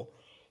jungle.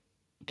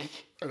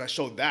 And I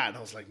showed that, and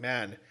I was like,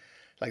 man,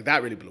 like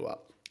that really blew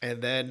up.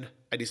 And then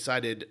I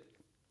decided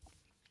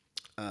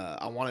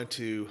I wanted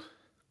to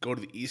go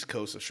to the east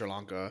coast of Sri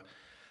Lanka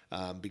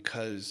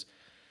because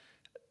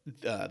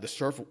the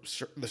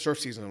surf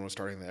season was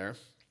starting there,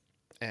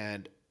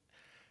 and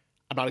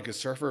I'm not a good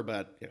surfer,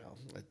 but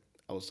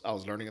I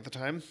was learning at the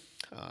time,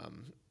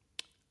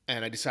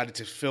 and I decided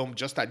to film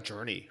just that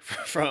journey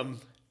from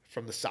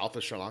the south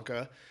of Sri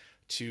Lanka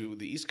to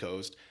the east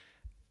coast.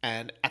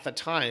 And at the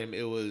time,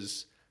 it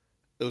was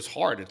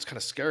hard. It's kind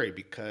of scary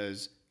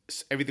because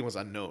everything was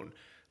unknown.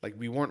 Like,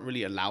 we weren't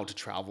really allowed to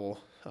travel.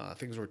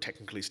 Things were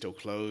technically still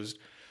closed.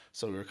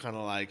 So we were kind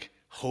of like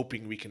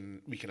hoping we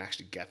can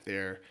actually get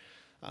there.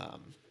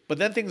 But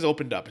then things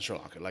opened up in Sri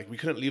Lanka. Like, we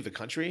couldn't leave the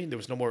country. There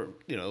was no more,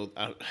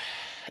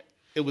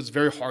 it was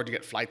very hard to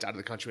get flights out of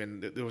the country,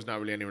 and there was not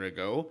really anywhere to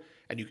go.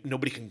 And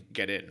nobody can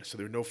get in. So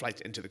there were no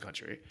flights into the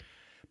country.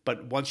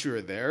 But once you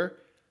were there,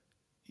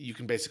 you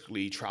can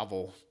basically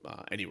travel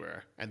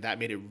anywhere. And that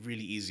made it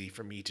really easy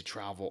for me to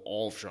travel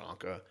all of Sri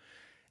Lanka.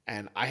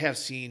 And I have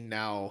seen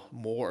now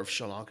more of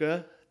Sri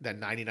Lanka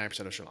than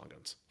 99% of Sri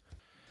Lankans.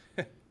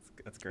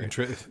 That's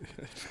great.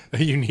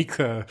 A unique,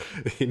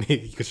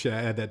 you should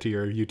add that to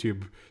your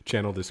YouTube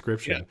channel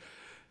description.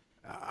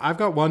 Yeah. I've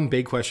got one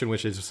big question,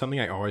 which is something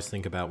I always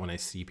think about when I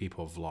see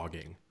people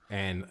vlogging.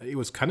 And it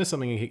was kind of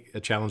a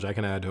challenge I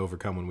kind of had to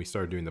overcome when we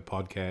started doing the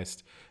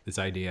podcast. This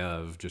idea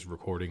of just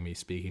recording me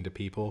speaking to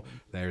people.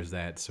 There's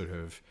that sort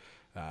of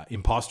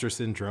imposter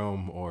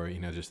syndrome, or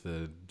just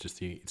the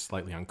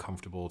slightly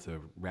uncomfortable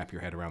to wrap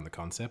your head around the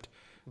concept.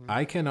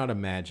 I cannot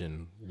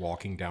imagine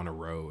walking down a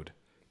road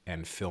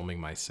and filming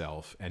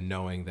myself and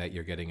knowing that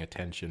you're getting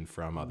attention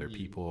from other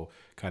people,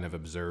 kind of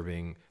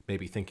observing,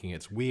 maybe thinking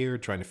it's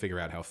weird, trying to figure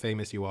out how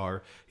famous you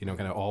are,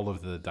 kind of all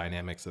of the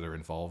dynamics that are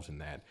involved in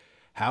that.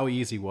 How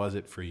easy was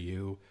it for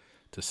you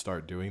to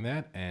start doing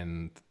that?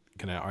 And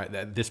kind of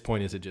at this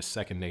point, is it just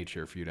second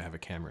nature for you to have a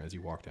camera as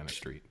you walk down the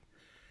street?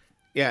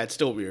 Yeah, it's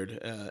still weird.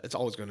 It's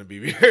always going to be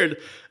weird.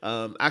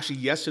 Actually,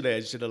 yesterday I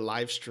just did a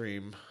live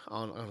stream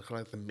on kind of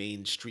like the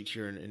main street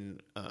here in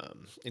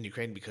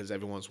Ukraine because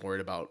everyone's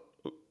worried about.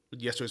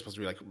 Yesterday was supposed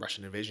to be like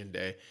Russian invasion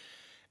day,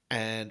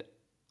 and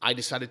I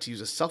decided to use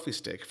a selfie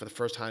stick for the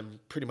first time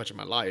pretty much in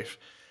my life,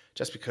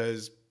 just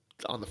because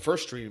on the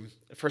first stream,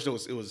 at first it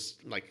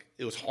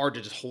was hard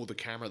to just hold the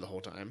camera the whole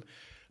time,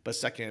 but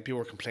second, people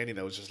were complaining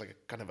that it was just like a,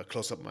 kind of a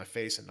close up of my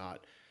face and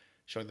not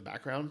showing the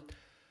background.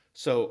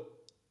 So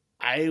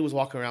I was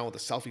walking around with a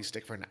selfie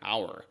stick for an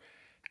hour,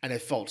 and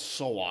it felt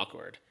so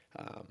awkward.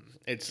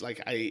 It's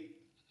like I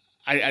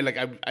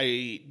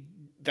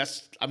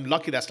that's I'm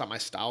lucky that's not my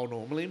style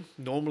normally.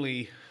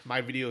 Normally,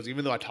 my videos,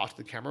 even though I talk to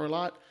the camera a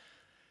lot,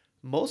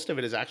 most of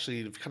it is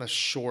actually kind of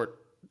short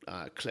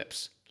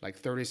clips, like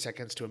 30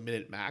 seconds to a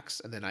minute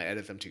max, and then I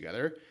edit them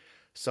together.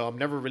 So I'm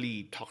never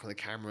really talking to the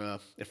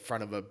camera in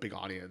front of a big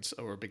audience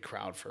or a big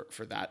crowd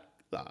for that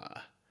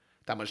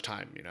much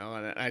time, you know.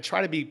 And I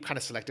try to be kind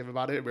of selective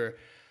about it, where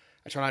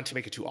I try not to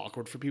make it too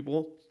awkward for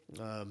people.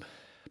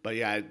 But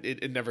yeah,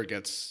 it never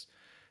gets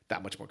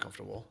that much more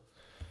comfortable.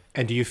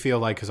 And do you feel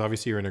like, because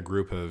obviously you're in a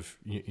group of,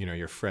 you know,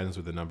 you're friends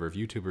with a number of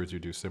YouTubers who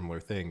do similar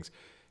things,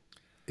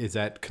 is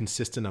that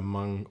consistent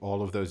among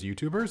all of those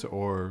YouTubers,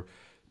 or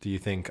do you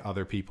think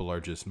other people are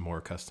just more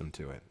accustomed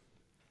to it?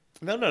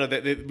 No.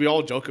 We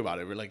all joke about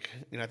it. We're like,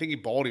 you know, I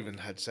think Bald even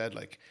had said,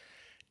 like,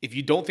 if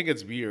you don't think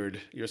it's weird,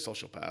 you're a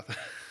sociopath.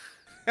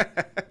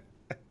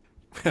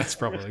 That's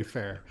probably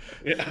fair.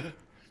 Yeah.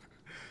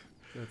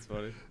 That's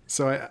funny.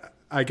 So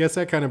I guess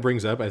that kind of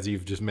brings up, as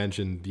you've just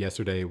mentioned,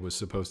 yesterday was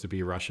supposed to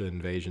be Russia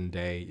Invasion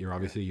Day.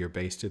 You're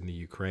based in the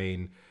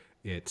Ukraine.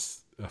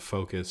 It's a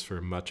focus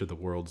for much of the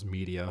world's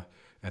media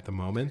at the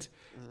moment.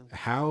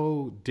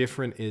 How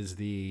different is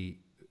the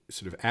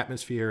sort of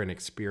atmosphere and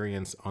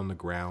experience on the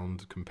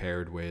ground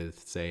compared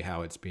with, say,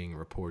 how it's being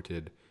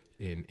reported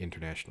in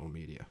international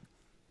media?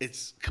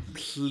 It's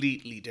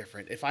completely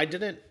different. If I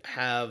didn't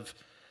have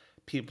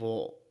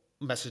people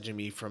messaging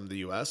me from the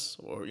U.S.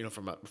 or, you know,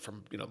 from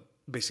you know,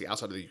 basically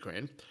outside of the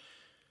Ukraine,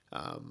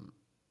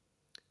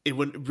 it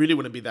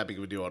wouldn't be that big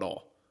of a deal at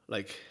all.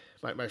 Like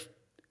my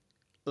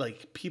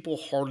like people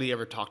hardly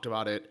ever talked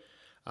about it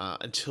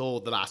until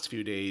the last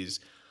few days,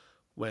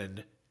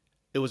 when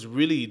it was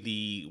really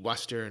the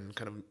Western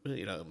kind of,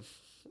 you know,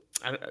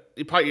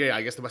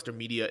 I guess the Western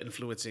media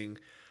influencing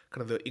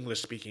kind of the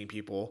English speaking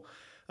people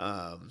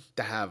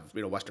that have,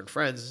 you know, Western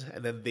friends,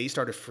 and then they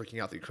started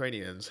freaking out the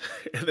Ukrainians,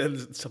 and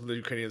then some of the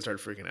Ukrainians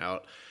started freaking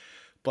out.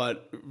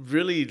 But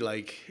really,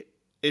 like,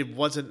 it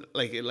wasn't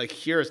like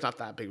here it's not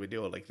that big of a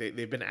deal. Like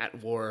they've been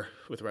at war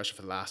with Russia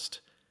for the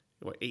last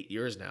 8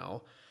 years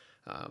now.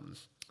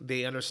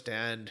 They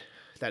understand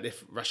that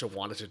if Russia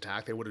wanted to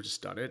attack, they would have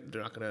just done it.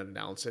 They're not going to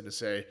announce it and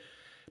say,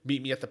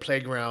 "Meet me at the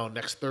playground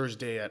next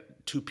Thursday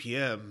at 2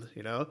 p.m."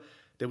 You know,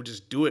 they would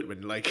just do it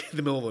when, like, in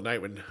the middle of the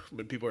night when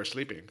people are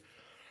sleeping.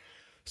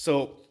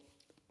 So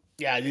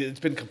yeah, it's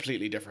been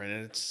completely different,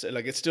 and it's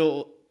like it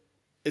still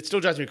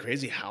drives me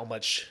crazy how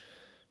much,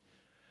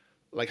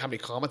 like, how many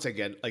comments I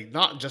get, like,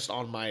 not just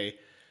on my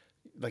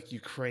like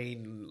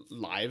Ukraine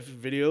live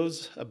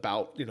videos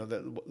about, you know,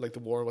 the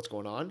war, what's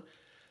going on,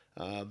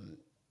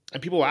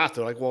 and people ask,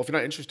 they're like, "Well, if you're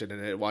not interested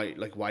in it,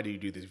 why do you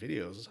do these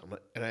videos?"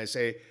 And I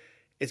say,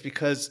 it's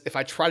because if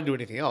I try to do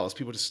anything else,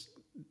 people just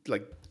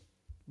like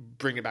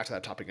bring it back to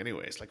that topic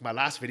anyways. Like my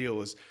last video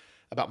was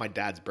about my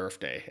dad's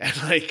birthday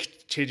and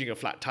like changing a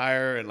flat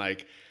tire and,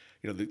 like,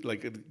 you know,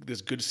 like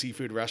this good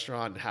seafood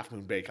restaurant in Half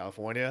Moon Bay,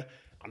 California.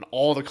 And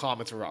all the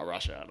comments were about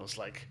Russia, and I was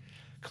like,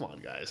 "Come on,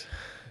 guys."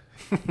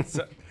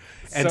 So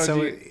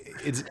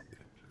It's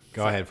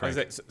go ahead,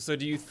 Frank. So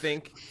do you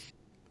think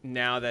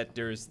now that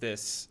there's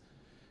this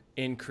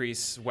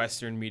increased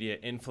Western media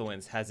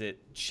influence, has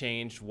it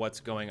changed what's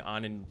going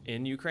on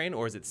in Ukraine,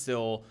 or is it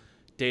still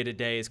day to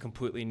day is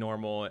completely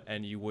normal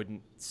and you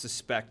wouldn't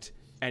suspect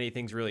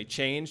anything's really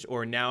changed?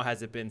 Or now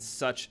has it been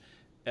such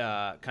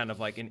kind of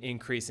like an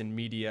increase in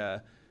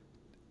media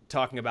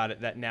talking about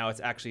it that now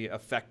it's actually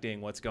affecting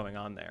what's going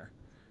on there?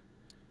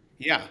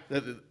 Yeah,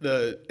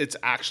 it's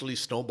actually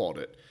snowballed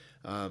it.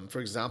 For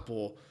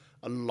example,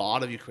 a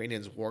lot of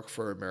Ukrainians work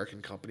for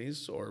American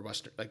companies or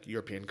Western, like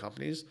European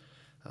companies,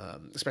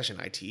 especially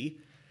in IT.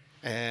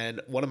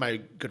 And one of my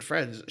good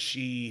friends,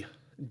 she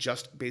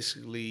just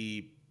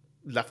basically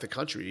left the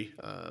country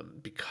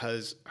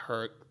because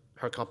her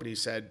company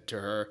said to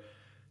her,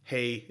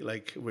 "Hey,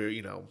 like,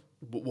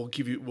 we'll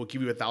give you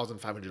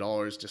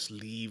 $1,500. Just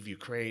leave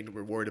Ukraine.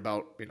 We're worried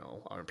about, you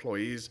know, our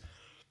employees."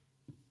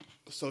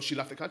 So she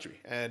left the country,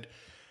 and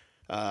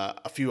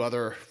a few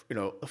other, you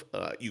know,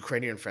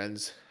 Ukrainian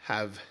friends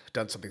have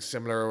done something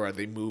similar, where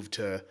they moved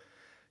to,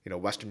 you know,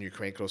 Western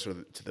Ukraine,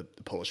 closer to the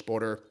Polish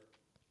border.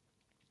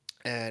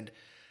 And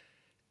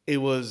it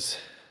was,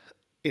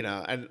 you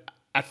know, and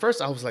at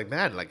first I was like,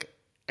 "Man, like,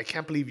 I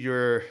can't believe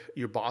your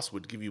boss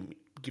would give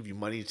you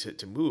money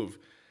to move,"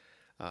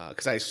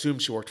 because I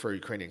assumed she worked for a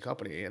Ukrainian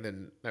company, and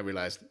then I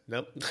realized,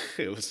 nope,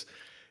 it was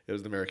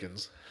the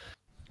Americans.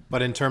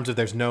 But in terms of,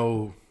 there's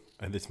no,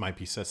 and this might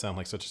sound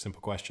like such a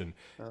simple question,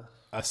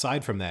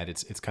 aside from that,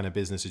 it's kind of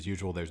business as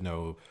usual. There's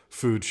no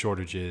food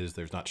shortages.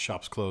 There's not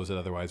shops closed that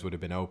otherwise would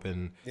have been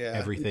open. Yeah.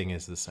 Everything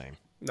is the same.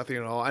 Nothing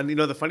at all. And you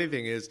know, the funny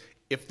thing is,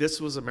 if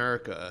this was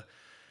America,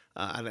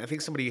 and I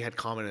think somebody had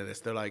commented this,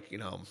 they're like, you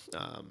know,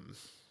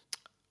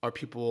 are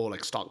people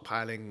like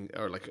stockpiling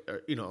or like,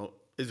 you know,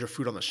 is there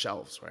food on the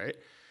shelves, right?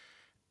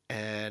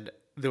 And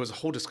there was a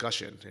whole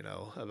discussion, you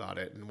know, about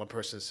it. And one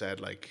person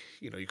said, like,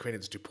 you know,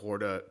 Ukrainians too poor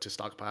to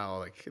stockpile.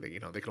 Like, you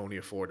know, they can only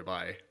afford to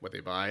buy what they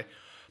buy.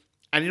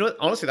 And you know what?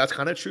 Honestly, that's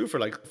kind of true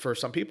for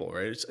some people,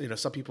 right? It's, you know,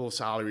 some people's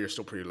salary are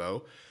still pretty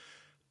low,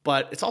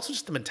 but it's also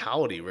just the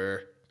mentality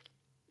where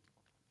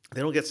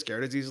they don't get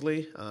scared as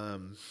easily.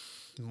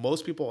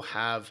 Most people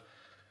have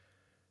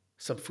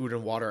some food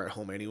and water at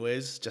home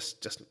anyways,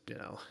 just you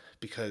know,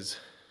 because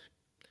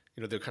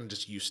you know they're kind of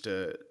just used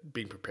to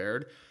being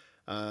prepared.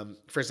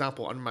 For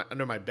example,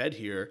 under my bed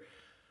here,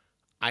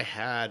 I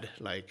had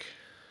like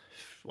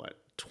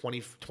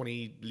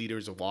 20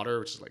 liters of water,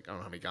 which is like I don't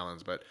know how many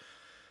gallons, but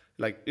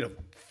like, you know,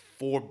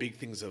 4 big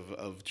things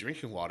of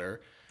drinking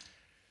water.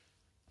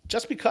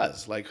 Just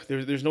because, like,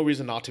 there's no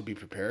reason not to be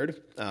prepared.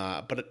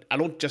 But I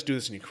don't just do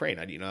this in Ukraine.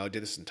 I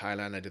did this in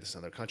Thailand. I did this in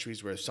other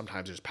countries where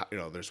sometimes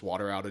there's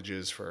water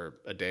outages for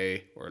a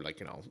day or like,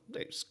 you know,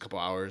 a couple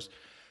hours.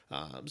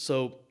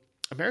 So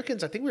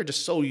Americans, I think we're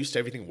just so used to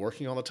everything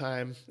working all the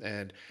time.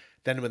 And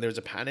then when there's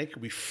a panic,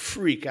 we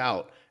freak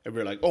out and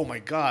we're like, oh my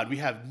God, we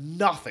have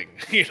nothing,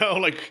 you know,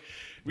 like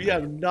we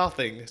have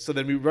nothing. So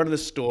then we run to the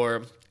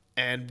store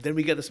and then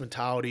we get this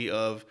mentality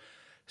of,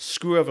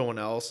 screw everyone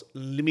else.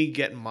 Let me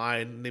get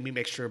mine. Let me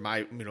make sure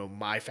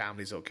my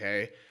family's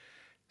okay.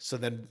 So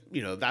then,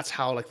 you know, that's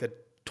how like the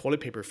toilet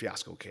paper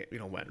fiasco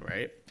went,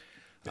 right?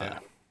 Yeah.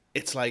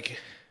 It's like,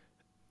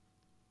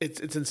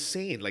 it's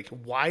insane. Like,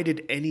 why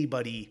did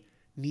anybody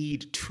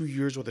need 2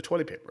 years worth of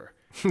toilet paper?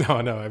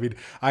 No. I mean,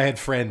 I had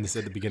friends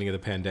at the beginning of the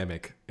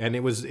pandemic, and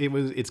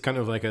it's kind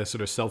of like a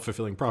sort of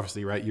self-fulfilling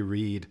prophecy, right? You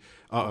read,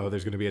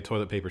 there's going to be a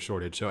toilet paper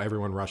shortage, so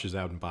everyone rushes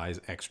out and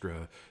buys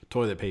extra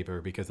toilet paper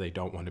because they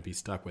don't want to be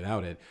stuck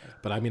without it.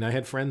 But I mean, I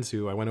had friends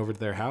who I went over to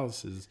their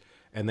houses,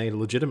 and they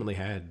legitimately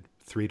had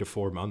 3 to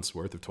 4 months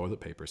worth of toilet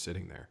paper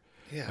sitting there.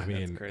 Yeah, I mean,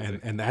 that's crazy.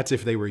 and that's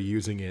if they were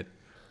using it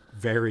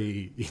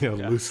very,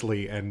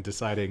 loosely and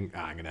deciding,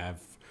 I'm going to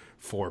have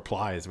 4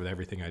 plies with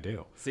everything I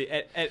do. See,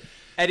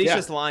 Eddie's Yeah.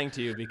 just lying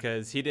to you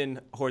because he didn't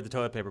hoard the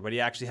toilet paper, but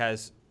he actually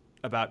has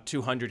about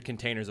 200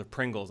 containers of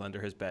Pringles under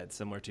his bed,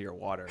 similar to your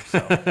water. So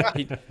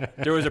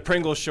there was a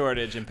Pringles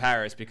shortage in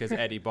Paris because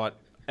Eddie bought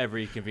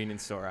every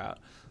convenience store out.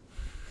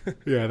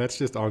 Yeah, that's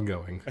just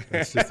ongoing.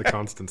 That's just the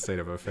constant state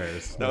of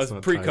affairs. That That's was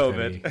not tied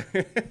to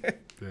pre-COVID.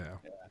 Yeah.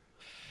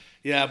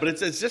 Yeah, but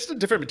it's just a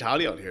different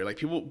mentality out here. Like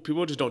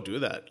people just don't do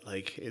that.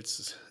 Like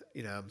it's,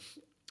 you know,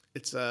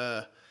 it's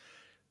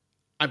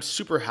I'm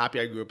super happy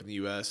I grew up in the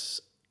U.S.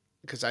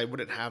 because I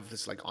wouldn't have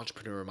this like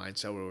entrepreneur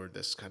mindset or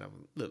this kind of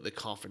the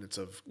confidence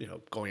of, you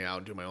know, going out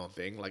and doing my own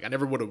thing. Like I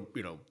never would have,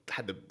 you know,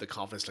 had the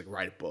confidence to like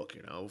write a book,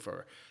 you know,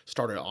 for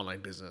start an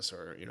online business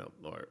or, you know,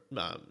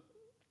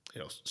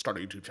 start a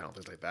YouTube channel,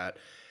 things like that.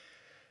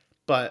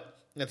 But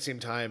at the same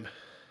time,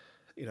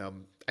 you know,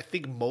 I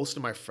think most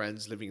of my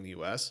friends living in the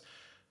U.S.,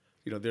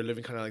 you know, they're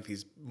living kind of like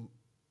these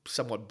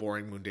somewhat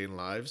boring, mundane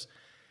lives.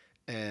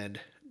 And,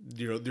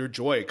 you know, their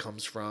joy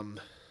comes from,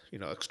 you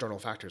know, external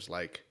factors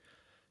like,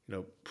 you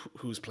know,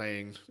 who's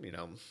playing, you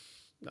know,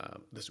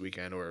 this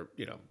weekend, or,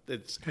 you know,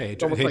 it's Hey,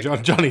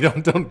 Johnny,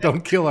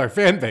 don't kill our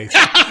fan base.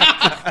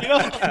 you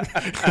know,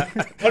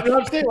 but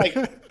I'm saying, like,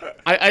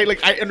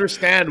 I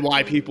understand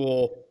why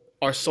people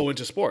are so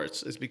into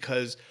sports is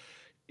because,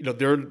 you know,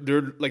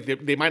 they're like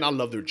they might not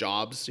love their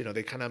jobs, you know,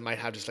 they kind of might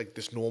have just like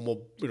this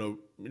normal, you know,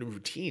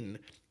 routine,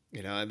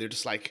 you know, and they're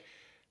just like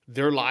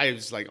their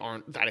lives like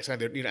aren't that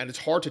exciting, you know, and it's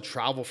hard to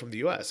travel from the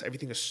U.S.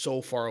 Everything is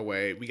so far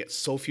away. We get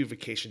so few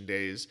vacation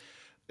days.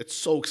 It's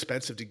so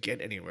expensive to get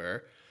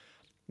anywhere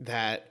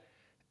that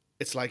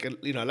it's like,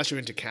 you know, unless you're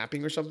into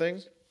camping or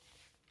something,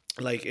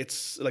 like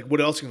it's like what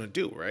else are you gonna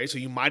do, right? So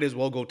you might as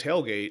well go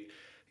tailgate,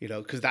 you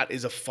know, because that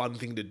is a fun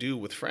thing to do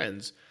with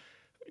friends,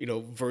 you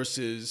know,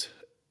 versus,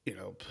 you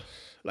know,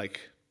 like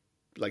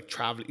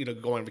travel, you know,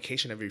 go on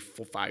vacation every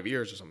 5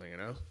 years or something, you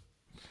know.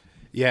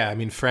 Yeah, I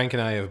mean, Frank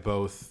and I have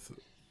both.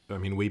 I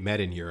mean, we met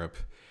in Europe.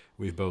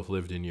 We've both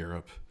lived in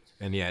Europe.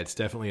 And yeah, it's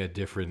definitely a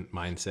different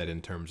mindset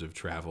in terms of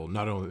travel.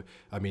 Not only,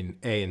 I mean,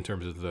 in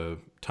terms of the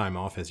time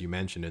off, as you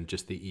mentioned, and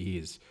just the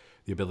ease,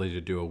 the ability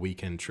to do a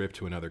weekend trip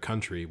to another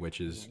country,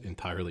 which is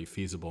entirely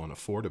feasible and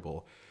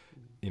affordable,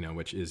 you know,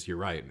 which is, you're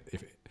right.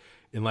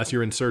 Unless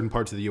you're in certain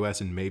parts of the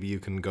U.S. and maybe you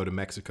can go to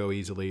Mexico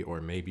easily,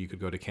 or maybe you could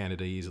go to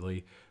Canada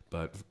easily.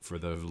 But for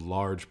the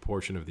large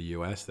portion of the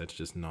U.S., that's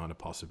just not a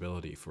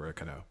possibility for a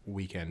kind of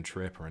weekend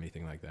trip or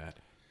anything like that.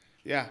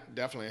 Yeah,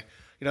 definitely.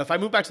 You know, if I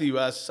move back to the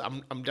U.S.,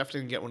 I'm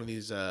definitely gonna get one of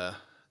these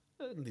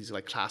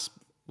like class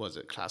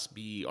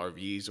B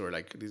RVs, or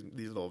like these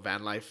little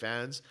van life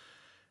vans,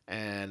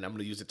 and I'm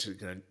gonna use it to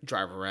kind of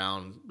drive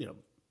around, you know,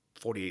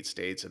 48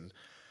 states and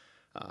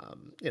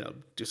you know,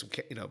 do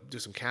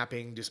some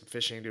camping, do some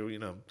fishing, do, you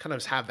know, kind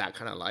of have that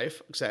kind of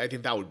life. Because I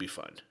think that would be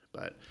fun.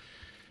 But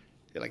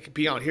like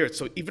being out here, it's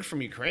so even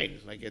from Ukraine,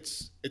 like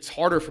it's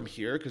harder from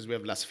here because we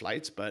have less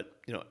flights. But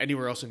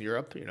anywhere else in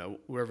Europe,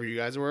 wherever you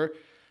guys were,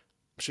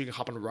 I'm sure you can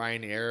hop on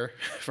Ryanair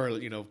for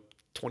 $20,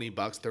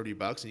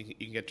 $30, and you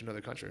can get to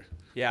another country.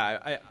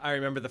 Yeah, I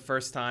remember the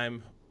first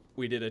time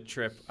we did a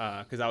trip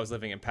because I was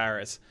living in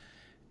Paris,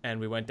 and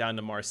we went down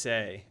to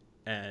Marseille,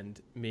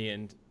 and me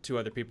and two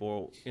other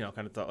people, kind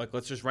of thought like,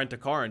 let's just rent a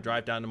car and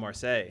drive down to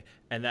Marseille,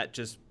 and that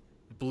just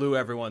blew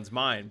everyone's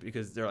mind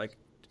because they're like,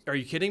 are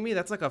you kidding me?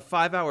 That's like a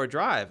 5-hour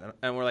drive.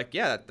 And we're like,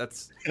 yeah,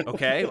 that's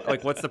okay.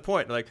 Like, what's the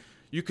point? Like,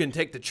 you can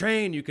take the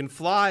train, you can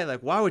fly.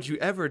 Like, why would you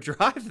ever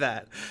drive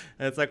that?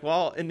 And it's like,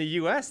 well, in the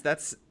US,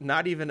 that's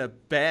not even a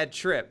bad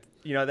trip.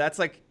 That's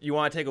like you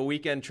want to take a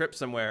weekend trip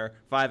somewhere.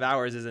 5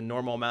 hours is a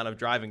normal amount of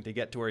driving to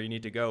get to where you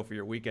need to go for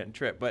your weekend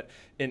trip. But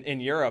in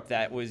Europe,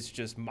 that was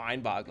just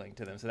mind boggling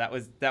to them. So that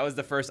was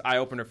the first eye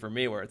opener for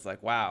me where it's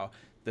like, wow,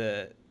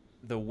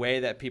 the way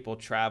that people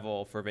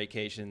travel for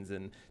vacations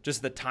and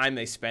just the time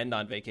they spend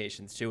on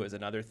vacations too is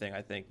another thing.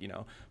 I think,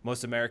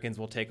 most Americans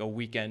will take a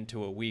weekend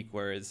to a week,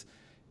 whereas,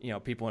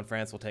 people in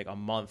France will take a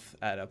month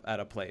at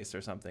a place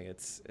or something.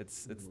 It's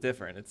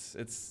different.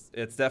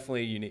 It's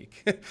definitely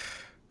unique.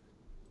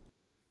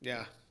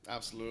 Yeah,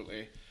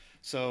 absolutely.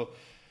 So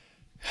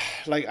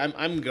like,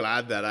 I'm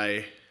glad that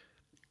I,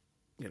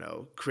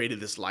 created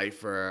this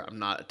life where I'm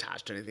not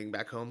attached to anything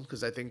back home.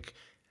 Cause I think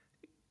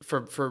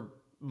for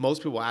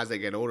most people, as they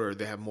get older,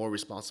 they have more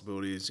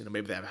responsibilities.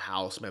 Maybe they have a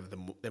house, maybe they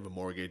have a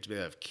mortgage, maybe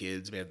they have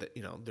kids, maybe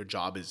their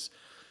job is,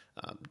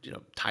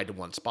 tied to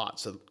one spot,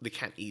 so they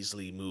can't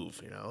easily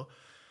move.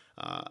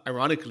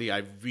 Ironically,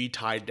 I've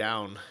retied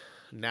down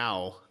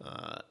now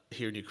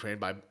here in Ukraine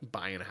by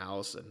buying a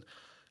house and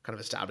kind of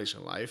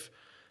establishing a life.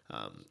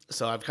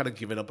 So I've kind of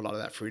given up a lot of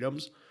that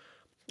freedoms.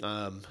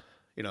 The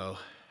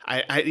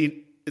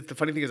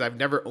funny thing is I've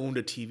never owned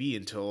a TV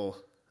until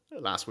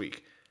last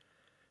week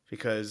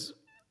because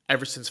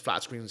ever since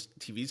flat screen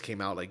TVs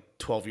came out like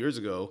 12 years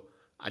ago,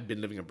 I'd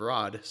been living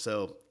abroad.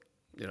 So,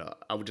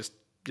 I would just,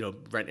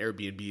 rent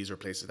Airbnbs or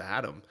places that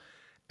had them.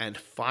 And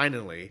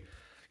finally,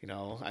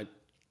 I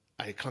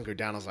clunkered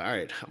down. I was like, all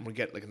right, I'm going to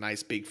get like a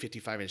nice big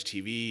 55-inch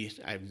TV.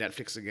 I have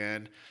Netflix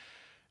again.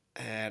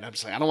 And I'm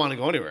just like, I don't want to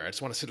go anywhere. I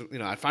just want to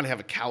sit, I finally have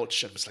a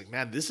couch. I'm just like,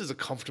 man, this is a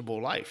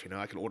comfortable life.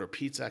 I can order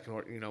pizza. I can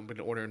order, I'm going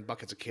to order in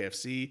buckets of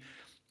KFC.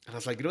 And I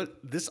was like,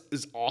 this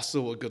is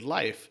also a good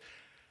life.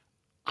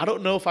 I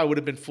don't know if I would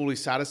have been fully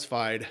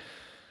satisfied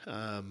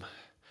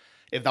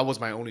if that was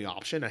my only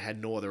option. I had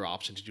no other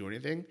option to do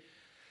anything.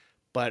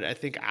 But I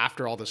think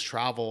after all this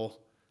travel,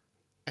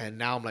 and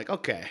now I'm like,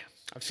 okay,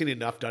 I've seen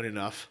enough, done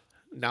enough.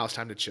 Now it's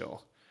time to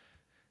chill.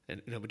 And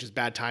which is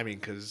bad timing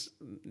because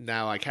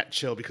now I can't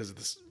chill because of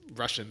this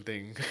Russian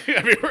thing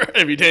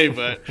every day.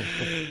 But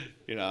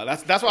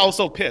that's why I was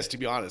so pissed, to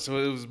be honest. So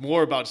it was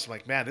more about just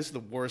like, man, this is the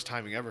worst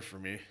timing ever for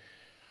me.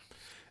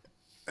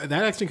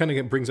 That actually kind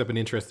of brings up an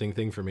interesting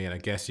thing for me, and I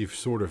guess you've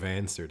sort of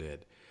answered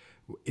it.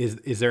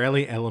 Is there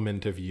any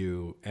element of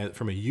you,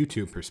 from a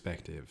YouTube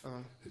perspective,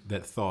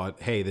 that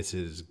thought, hey, this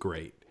is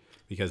great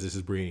because this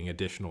is bringing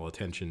additional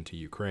attention to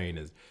Ukraine?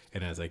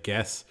 As I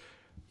guess,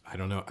 I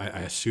don't know,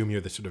 I assume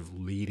you're the sort of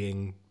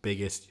leading,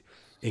 biggest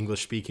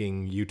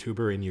English-speaking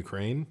YouTuber in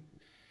Ukraine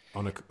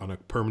on a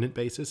permanent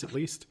basis, at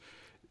least?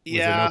 Was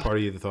there no part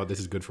of you that thought this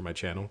is good for my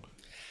channel?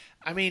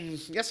 I mean,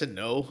 yes and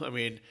no. I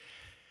mean,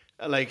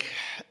 like...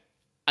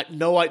 I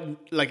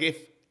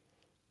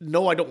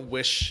don't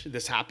wish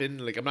this happened.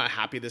 Like, I'm not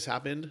happy this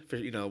happened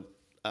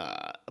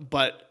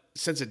but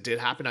since it did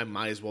happen, I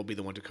might as well be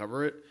the one to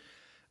cover it.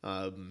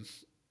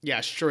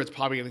 Sure, it's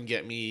probably going to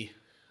get me,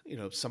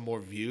 some more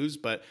views,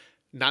 but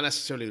not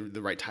necessarily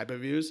the right type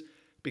of views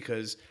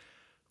because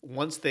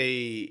once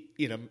they,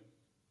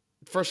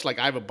 first, like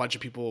I have a bunch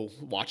of people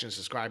watching and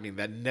subscribing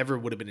that never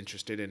would have been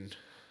interested in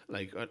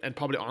and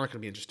probably aren't going to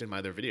be interested in my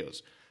other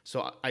videos.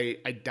 So I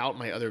doubt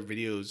my other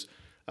videos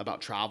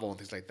about travel and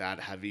things like that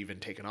have even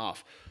taken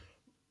off.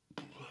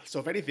 So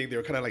if anything, they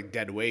were kind of like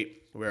dead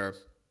weight where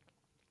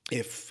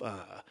if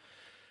a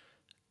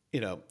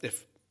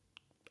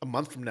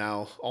month from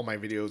now, all my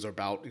videos are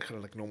about kind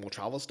of like normal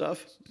travel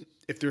stuff,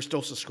 if they're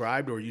still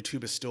subscribed or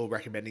YouTube is still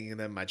recommending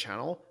them my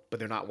channel, but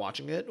they're not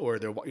watching it or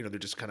they're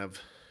just kind of,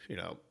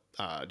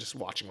 just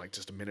watching like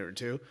just a minute or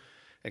two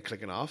and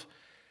clicking off,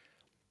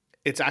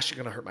 it's actually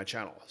going to hurt my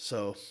channel.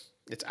 So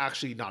it's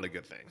actually not a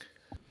good thing.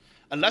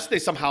 Unless they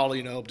somehow,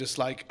 just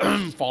like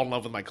fall in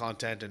love with my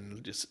content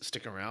and just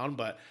stick around.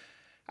 But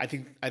I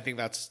think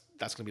that's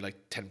going to be like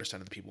 10%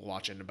 of the people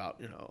watching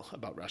about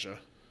Russia.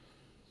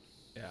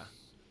 Yeah.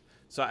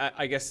 So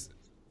I guess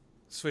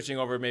switching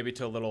over maybe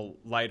to a little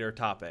lighter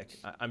topic,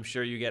 I'm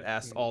sure you get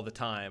asked all the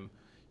time,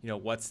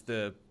 what's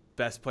the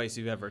best place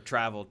you've ever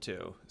traveled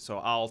to? So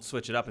I'll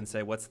switch it up and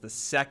say, what's the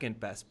second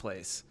best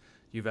place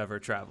you've ever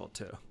traveled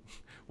to?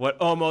 What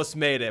almost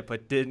made it,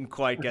 but didn't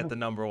quite get the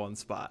number one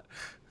spot?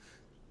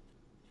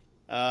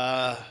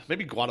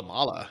 Maybe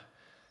Guatemala.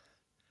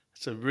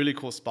 It's a really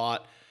cool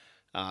spot,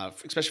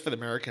 especially for the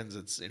Americans.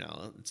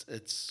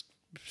 It's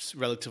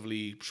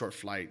relatively short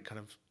flight, kind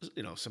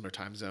of similar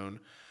time zone.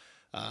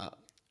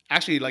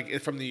 actually,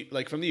 from the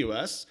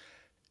U.S.,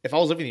 if I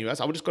was living in the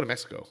U.S., I would just go to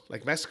Mexico.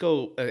 Like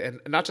Mexico, and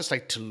not just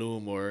like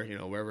Tulum or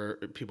wherever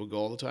people go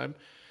all the time,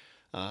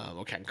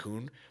 or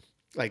Cancun.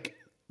 Like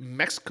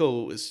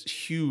Mexico is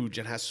huge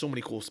and has so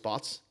many cool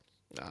spots.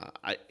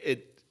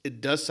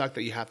 It does suck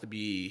that you have to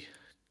be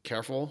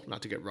careful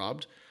not to get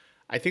robbed.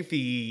 I think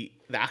the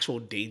actual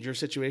danger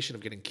situation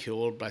of getting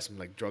killed by some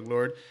like drug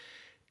lord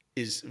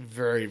is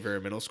very,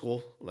 very middle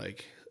school.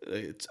 Like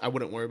I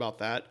wouldn't worry about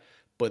that.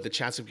 But the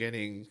chance of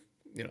getting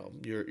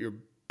your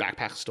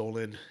backpack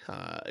stolen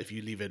if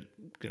you leave it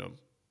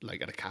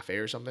like at a cafe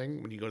or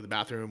something when you go to the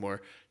bathroom,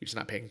 or you're just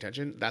not paying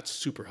attention, that's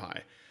super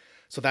high.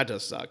 So that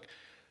does suck.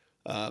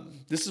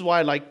 This is why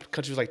I like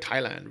countries like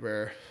Thailand,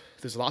 where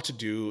there's a lot to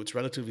do. It's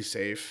relatively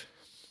safe.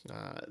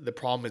 The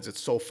problem is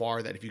it's so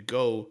far that if you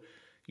go,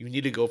 you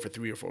need to go for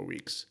 3 or 4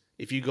 weeks.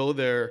 If you go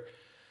there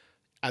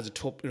as a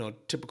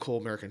typical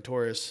American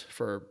tourist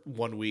for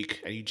 1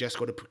 week and you just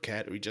go to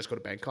Phuket or you just go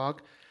to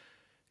Bangkok,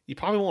 you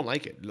probably won't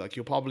like it. Like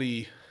you'll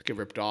probably get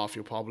ripped off.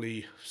 You'll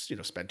probably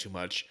spend too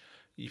much.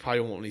 You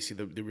probably won't really see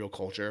the real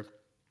culture.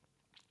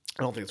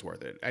 I don't think it's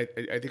worth it. I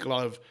think a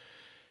lot of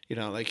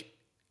like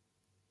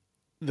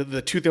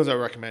the two things I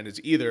recommend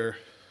is either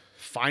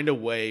find a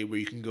way where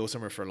you can go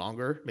somewhere for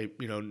longer.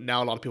 Maybe,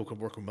 now a lot of people can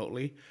work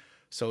remotely.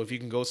 So if you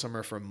can go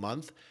somewhere for a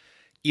month,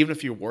 even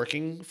if you're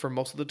working for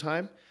most of the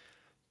time,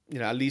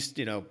 at least,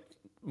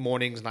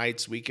 mornings,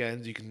 nights,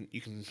 weekends, you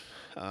can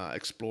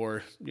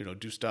explore,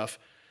 do stuff,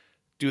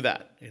 do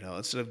that,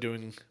 instead of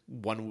doing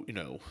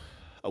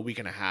a week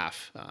and a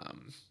half,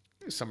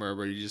 somewhere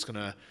where you're just going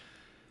to,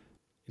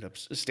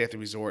 stay at the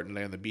resort and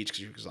lay on the beach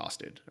because you're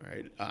exhausted.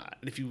 Right.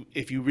 And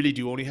if you really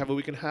do only have a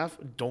week and a half,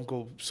 don't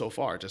go so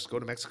far. Just go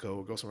to Mexico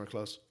or go somewhere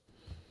close.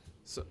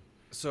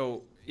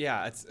 So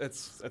yeah,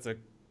 it's a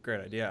great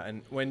idea.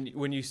 And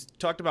when you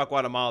talked about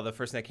Guatemala, the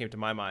first thing that came to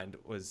my mind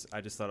was I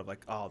just thought of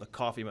like, oh, the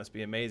coffee must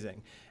be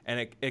amazing.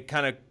 And it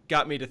kind of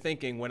got me to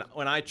thinking when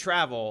I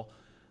travel,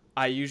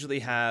 I usually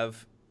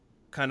have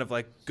kind of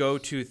like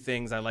go-to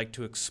things I like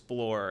to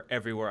explore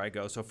everywhere I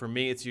go. So for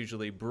me, it's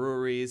usually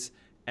breweries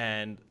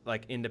and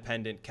like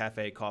independent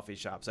cafe coffee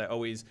shops.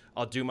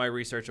 I'll do my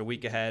research a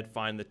week ahead,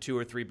 find the 2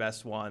 or 3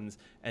 best ones,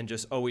 and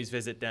just always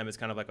visit them as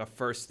kind of like a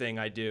first thing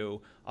I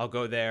do. I'll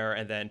go there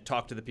and then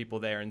talk to the people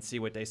there and see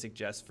what they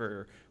suggest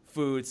for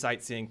food,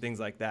 sightseeing, things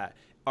like that.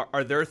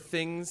 Are there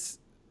things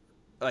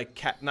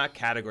like not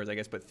categories, I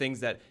guess, but things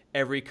that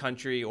every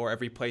country or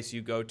every place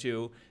you go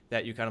to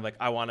that you kind of like,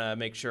 I want to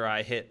make sure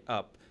I hit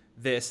up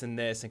this and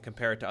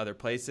compare it to other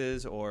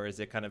places? Or is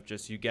it kind of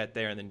just you get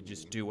there and then you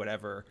just do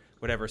whatever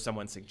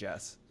someone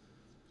suggests?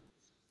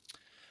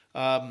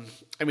 I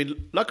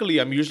mean, luckily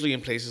I'm usually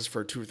in places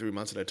for 2 or 3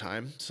 months at a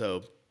time.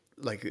 So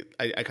like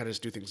I kind of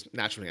just do things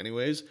naturally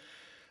anyways.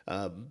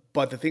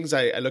 But the things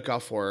I look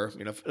out for,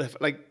 once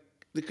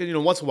in a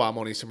while I'm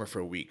only somewhere for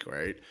a week.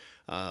 Right.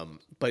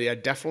 But yeah,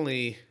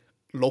 definitely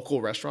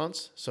local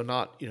restaurants. So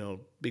not,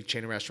 big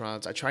chain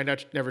restaurants. I try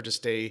never to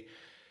stay,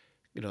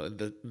 in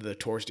the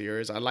touristy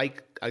areas. I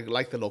like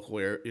the local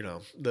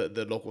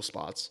the local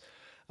spots.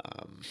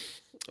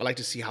 I like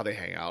to see how they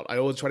hang out. I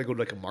always try to go to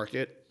like a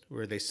market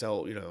where they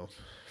sell,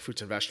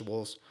 fruits and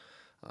vegetables,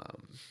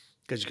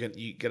 because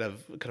you get a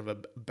kind of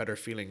a better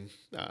feeling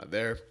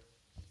there.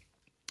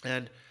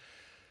 And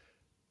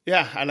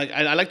yeah, I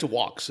like to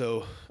walk,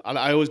 so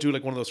I always do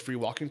like one of those free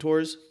walking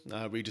tours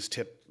where you just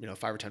tip $5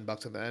 or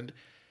 $10 at the end,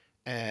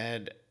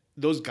 and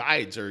those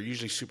guides are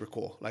usually super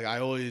cool. Like I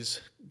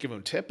always give them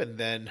a tip, and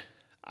then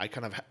I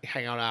kind of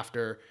hang out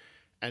after,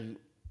 and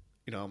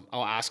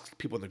I'll ask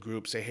people in the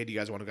group, say, hey, do you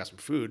guys want to get some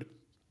food?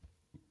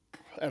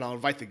 And I'll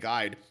invite the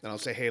guide, and I'll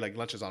say, hey, like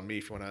lunch is on me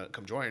if you want to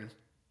come join.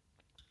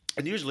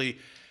 And usually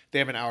they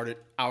have an hour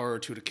or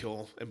two to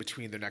kill in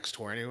between their next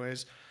tour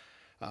anyways.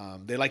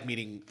 They like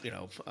meeting,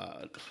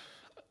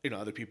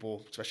 other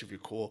people, especially if you're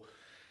cool.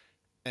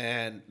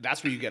 And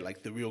that's where you get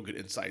like the real good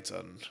insights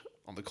on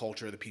the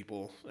culture, the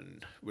people,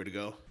 and where to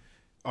go.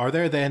 Are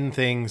there then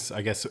things,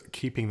 I guess,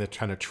 keeping the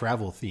kind of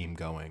travel theme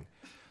going,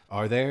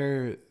 are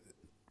there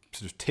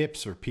sort of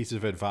tips or pieces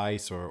of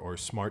advice or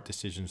smart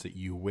decisions that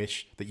you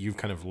wish that you've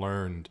kind of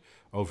learned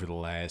over the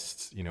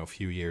last,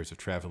 few years of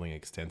traveling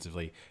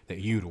extensively that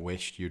you'd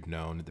wished you'd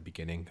known at the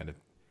beginning, kind of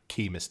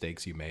key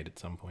mistakes you made at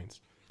some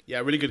points? Yeah,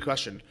 really good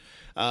question.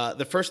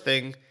 The first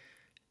thing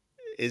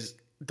is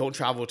don't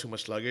travel with too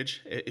much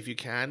luggage. If you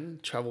can,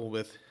 travel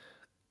with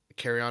a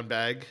carry-on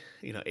bag,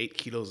 8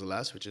 kilos or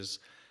less, which is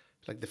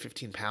like the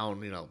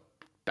 15-pound,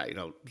 kind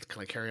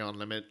of carry-on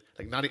limit.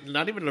 Like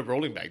not even a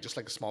rolling bag, just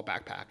like a small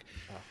backpack.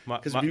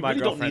 Because my really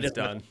girlfriend's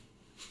done.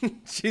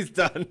 She's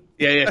done.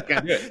 Yeah,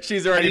 can't do it.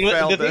 She's already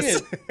failed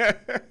this.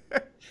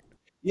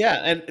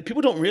 Yeah, and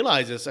people don't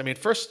realize this. I mean,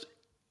 first,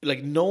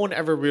 like no one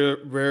ever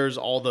wears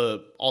all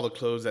the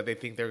clothes that they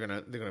think they're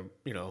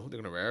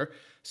gonna wear.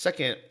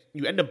 Second,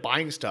 you end up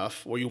buying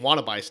stuff or you want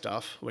to buy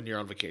stuff when you're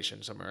on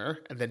vacation somewhere,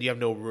 and then you have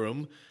no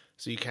room,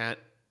 so you can't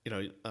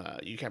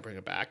bring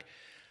it back.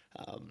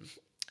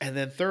 And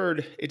then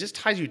third, it just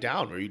ties you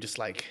down where you just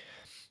like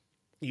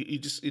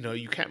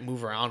you can't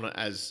move around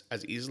as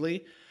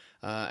easily.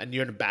 and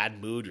you're in a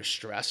bad mood, you're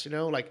stressed,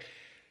 like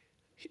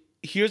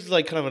here's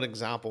like kind of an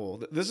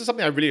example. This is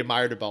something I really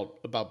admired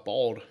about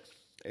Bald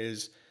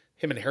is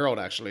him and Harold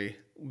actually.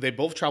 They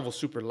both travel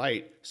super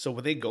light. So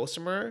when they go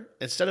somewhere,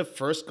 instead of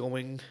first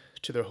going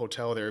to their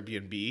hotel, their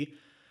Airbnb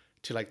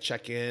to like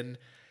check in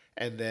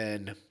and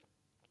then,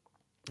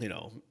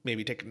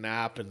 maybe take a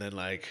nap and then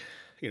like,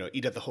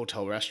 eat at the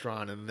hotel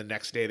restaurant and the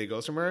next day they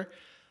go somewhere.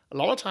 A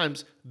lot of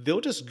times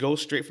they'll just go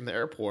straight from the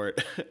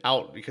airport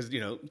out because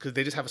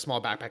they just have a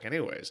small backpack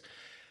anyways.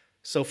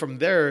 So from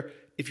there,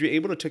 if you're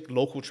able to take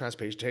local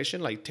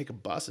transportation, like take a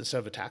bus instead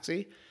of a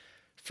taxi,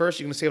 first,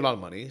 you're going to save a lot of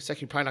money.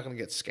 Second, you're probably not going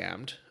to get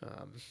scammed.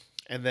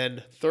 And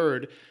then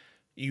third,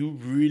 you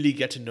really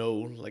get to know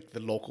like the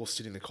local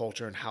city and the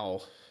culture and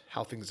how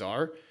things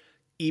are,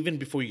 even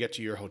before you get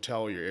to your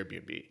hotel or your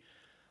Airbnb.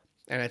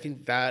 And I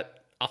think that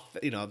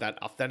that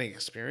authentic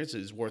experience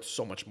is worth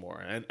so much more.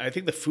 And I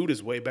think the food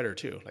is way better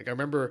too. Like I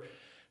remember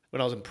when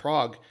I was in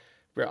Prague,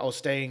 where I was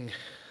staying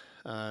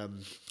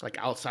like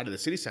outside of the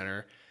city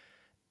center,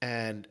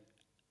 and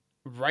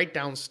right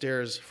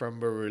downstairs from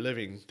where we were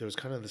living, there was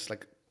kind of this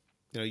like,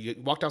 you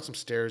walk down some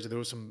stairs and there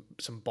was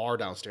some bar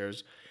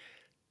downstairs.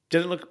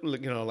 Didn't look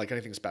like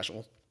anything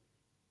special,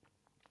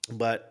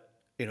 but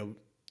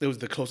it was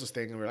the closest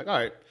thing, and we were like, all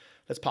right,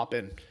 let's pop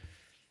in.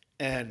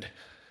 And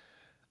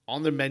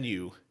on the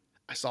menu,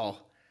 I saw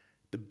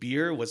the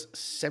beer was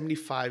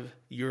 75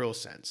 euro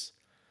cents,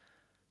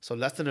 so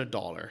less than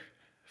 $1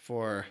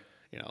 for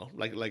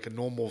like a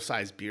normal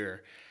size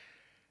beer.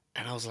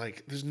 And I was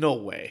like, there's no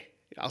way.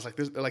 I was like,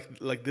 this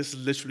this is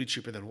literally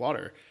cheaper than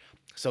water.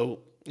 So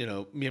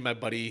me and my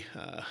buddy,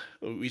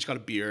 we each got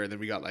a beer, and then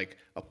we got like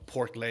a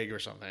pork leg or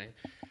something,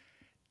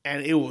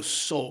 and it was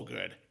so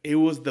good. It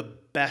was the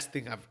best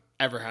thing I've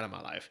ever had in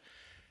my life.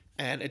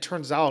 And it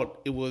turns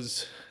out it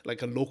was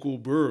like a local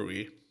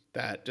brewery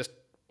that just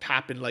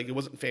happened, like it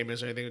wasn't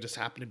famous or anything. It just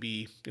happened to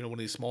be one of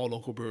these small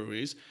local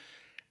breweries.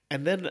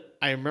 And then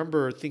I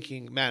remember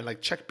thinking, man,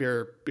 like Czech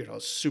beer,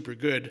 is super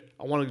good.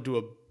 I wanted to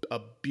do a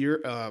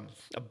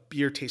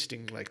beer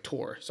tasting like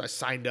tour. So I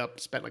signed up,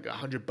 spent like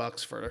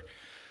 $100 for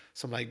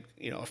some like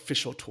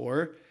official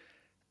tour,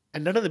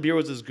 and none of the beer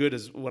was as good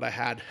as what I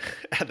had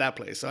at that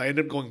place. So I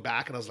ended up going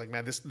back, and I was like,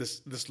 man,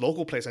 this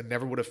local place I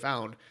never would have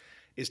found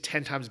is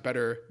 10 times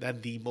better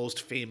than the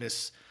most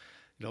famous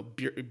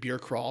beer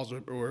crawls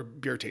or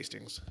beer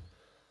tastings.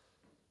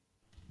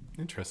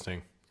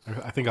 Interesting.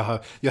 I think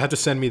you'll have to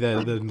send me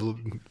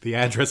the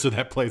address of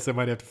that place. I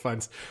might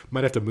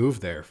have to move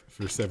there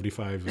for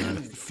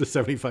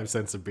 75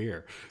 cents a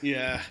beer.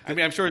 Yeah, I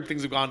mean, I'm sure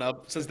things have gone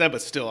up since then,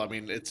 but still, I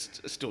mean,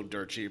 it's still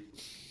dirt cheap.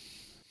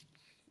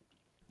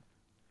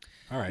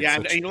 All right. Yeah,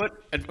 So and you know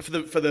what? And for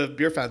the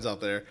beer fans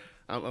out there,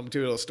 I'm gonna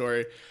tell you a little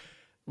story.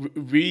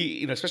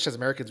 We, especially as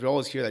Americans, we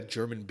always hear that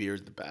German beer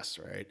is the best,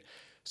 right?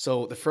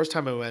 So the first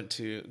time I went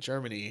to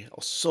Germany, I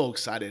was so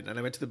excited, and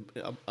I went to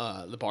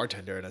the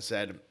bartender and I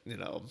said,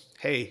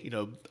 hey,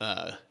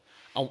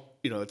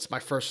 it's my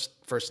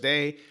first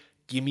day.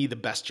 Give me the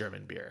best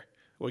German beer,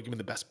 or give me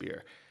the best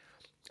beer.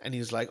 And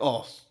he's like,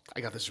 oh,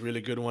 I got this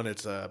really good one.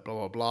 It's blah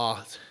blah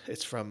blah.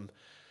 It's from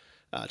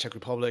Czech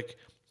Republic.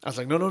 I was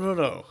like,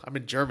 no. I'm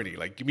in Germany.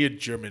 Like, give me a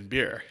German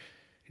beer.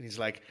 And he's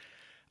like,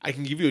 I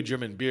can give you a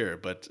German beer,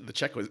 but the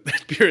Czech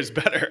beer is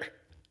better.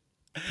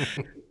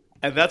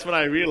 And that's when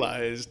I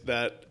realized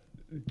that,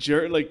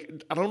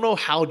 I don't know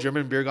how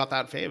German beer got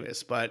that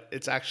famous, but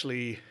it's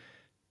actually,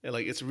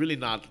 it's really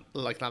not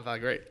that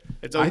great.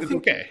 It's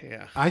okay.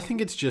 Yeah. I think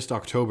it's just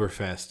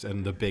Oktoberfest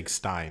and the big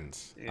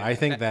steins. Yeah. I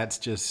think that's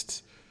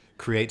just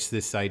creates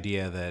this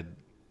idea that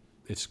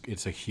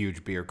it's a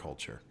huge beer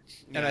culture.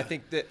 And I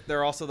think that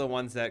they're also the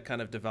ones that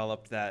kind of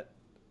developed that,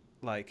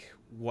 like,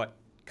 what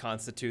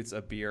constitutes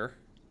a beer.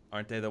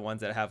 Aren't they the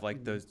ones that have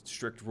like those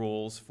strict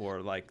rules for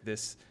like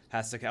this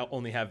has to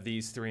only have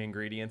these 3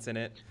 ingredients in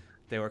it?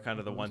 They were kind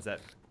of the ones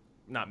that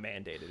not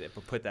mandated it,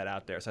 but put that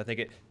out there. So I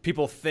think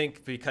people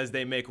think because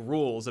they make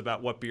rules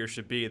about what beer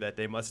should be that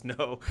they must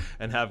know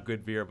and have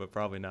good beer, but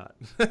probably not.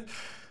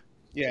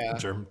 Yeah.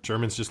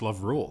 Germans just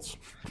love rules.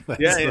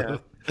 Yeah.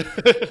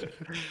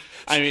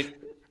 I mean,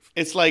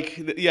 it's like,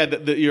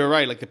 you're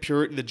right. Like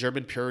the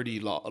German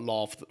purity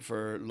law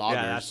for lagers.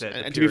 Yeah, that's it.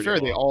 And to be fair,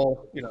 they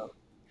all,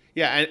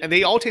 yeah, and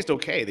they all taste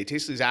okay. They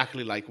taste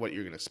exactly like what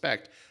you're going to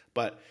expect.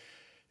 But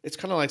it's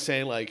kind of like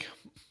saying, like,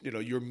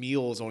 your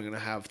meal is only going to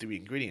have 3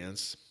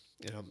 ingredients.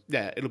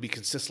 Yeah, it'll be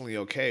consistently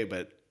okay,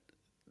 but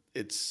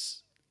it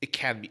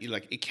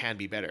can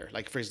be better.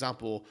 Like, for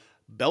example,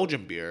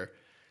 Belgian beer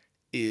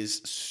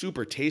is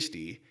super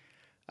tasty.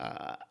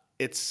 But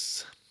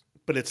it's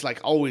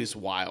like always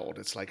wild.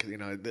 It's like,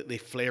 they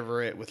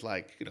flavor it with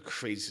like,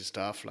 crazy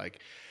stuff. Like,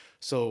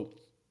 so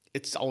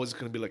it's always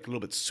going to be like a little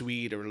bit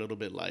sweet or a little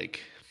bit like,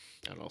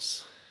 I don't know,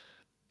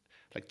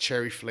 like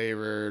cherry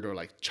flavored or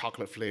like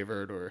chocolate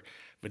flavored or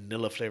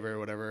vanilla flavored or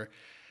whatever.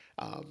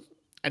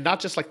 And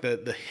not just like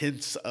the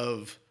hints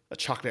of a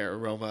chocolate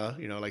aroma,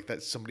 like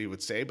that somebody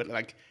would say, but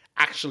like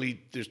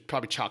actually there's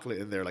probably chocolate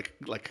in there, like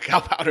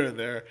cacao powder in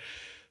there.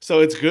 So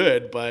it's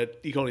good,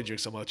 but you can only drink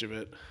so much of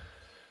it.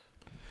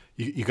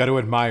 You got to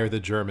admire the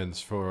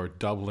Germans for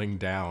doubling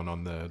down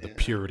on the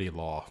purity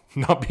law,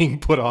 not being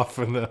put off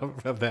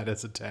of that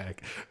as a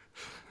tag.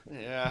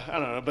 Yeah, I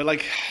don't know, but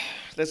like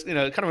that's it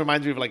kind of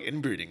reminds me of like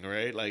inbreeding,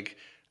 right? Like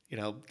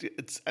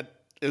it's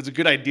a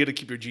good idea to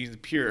keep your genes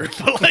pure,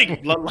 but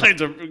like bloodlines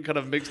are kind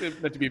of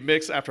meant to be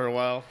mixed after a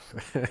while.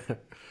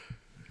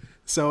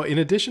 So, in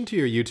addition to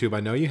your YouTube,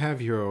 I know you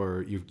have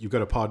you've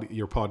got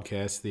your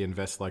podcast, the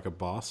Invest Like a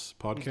Boss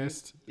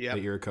podcast, Yep.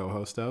 that you're a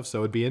co-host of. So,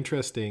 it'd be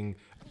interesting.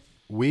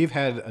 We've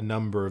had a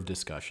number of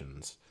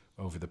discussions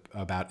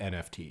about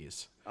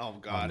NFTs Oh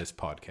on God. this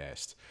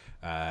podcast.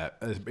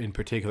 In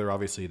particular,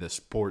 obviously, the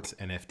sports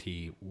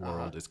NFT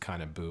world is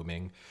kind of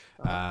booming.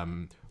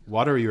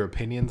 What are your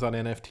opinions on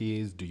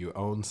NFTs? Do you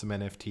own some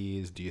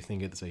NFTs? Do you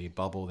think it's a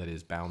bubble that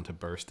is bound to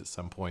burst at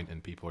some point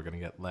and people are going to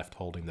get left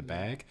holding the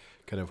bag?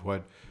 Kind of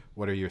what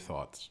are your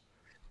thoughts?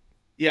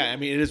 Yeah, I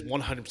mean, it is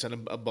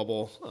 100% a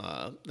bubble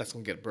that's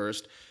going to get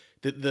burst.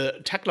 The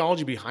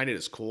technology behind it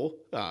is cool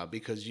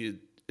because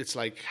it's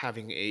like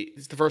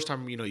it's the first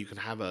time, you can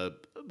have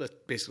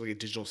basically a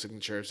digital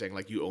signature saying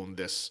like you own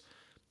this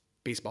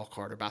baseball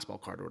card or basketball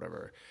card or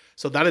whatever.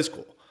 So that is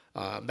cool.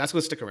 That's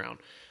going to stick around.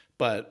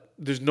 But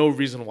there's no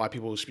reason why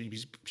people should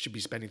be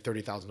spending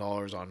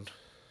 $30,000 on,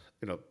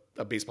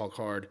 a baseball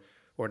card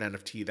or an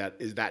NFT that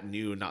is that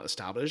new and not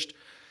established.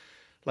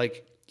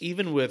 Like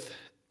even with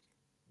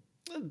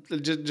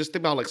just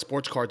think about like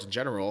sports cards in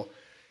general,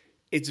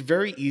 it's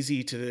very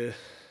easy to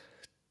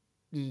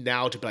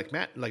now to be like,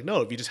 Matt, like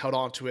no, if you just held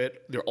on to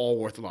it, they're all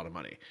worth a lot of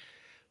money.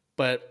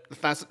 But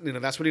that's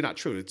really not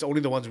true. It's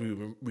only the ones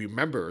we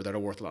remember that are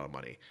worth a lot of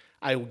money.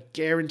 I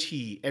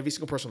guarantee every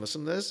single person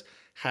listening to this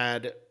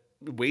had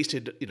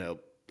wasted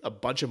a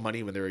bunch of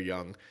money when they were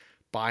young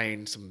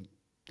buying some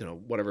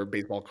whatever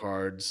baseball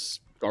cards.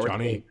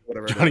 Johnny,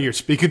 whatever. Johnny, you're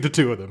speaking to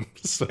two of them.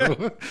 So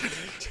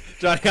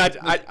Johnny,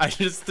 I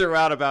just threw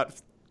out about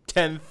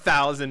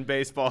 10,000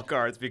 baseball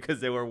cards because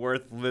they were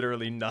worth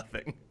literally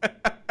nothing.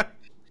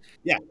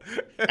 Yeah,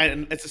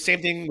 and it's the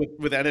same thing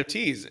with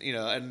NFTs,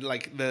 and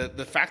like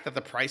the fact that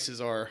the prices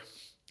are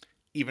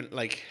even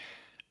like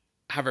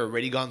have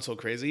already gone so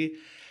crazy.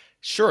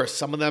 Sure,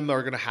 some of them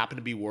are going to happen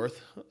to be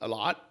worth a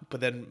lot,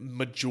 but then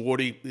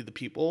majority of the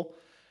people,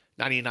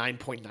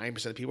 99.9%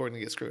 of the people are going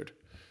to get screwed.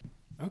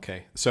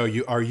 okay, so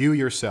are you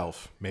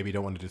yourself? Maybe you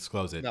don't want to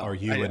disclose it. No, Are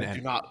you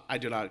I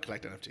do not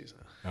collect NFTs.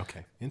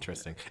 Okay,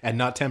 interesting. And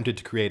not tempted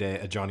to create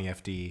a Johnny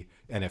FD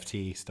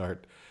NFT,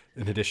 start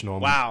an additional.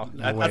 Wow,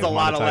 way that's a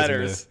lot of monetizing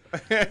letters.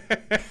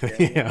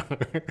 Yeah.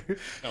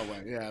 No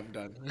way. Yeah, I'm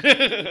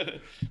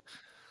done.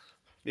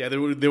 Yeah, there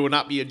will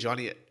not be a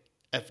Johnny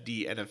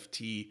FD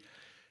NFT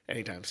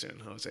anytime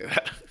soon. I would say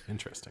that.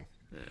 Interesting.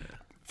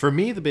 For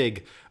me,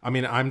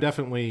 I'm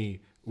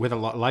definitely with a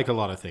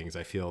lot of things.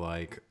 I feel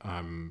like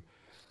I'm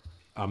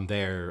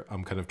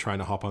kind of trying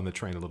to hop on the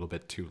train a little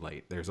bit too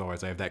late.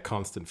 I have that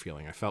constant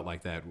feeling. I felt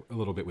like that a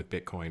little bit with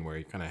Bitcoin, where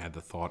you kind of had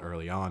the thought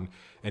early on.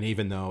 And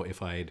even though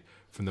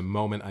from the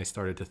moment I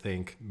started to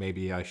think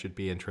maybe I should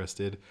be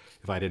interested,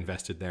 if I'd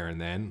invested there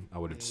and then, I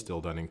would have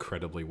still done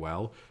incredibly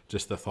well.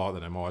 Just the thought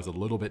that I'm always a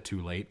little bit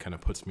too late kind of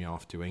puts me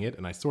off doing it.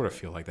 And I sort of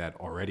feel like that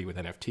already with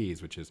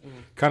NFTs, which is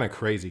kind of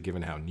crazy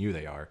given how new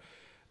they are.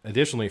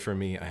 Additionally, for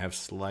me, I have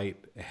slight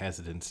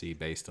hesitancy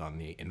based on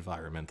the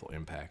environmental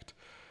impact.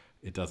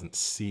 It doesn't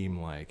seem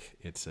like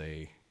it's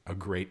a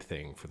great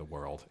thing for the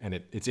world. And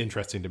it's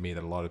interesting to me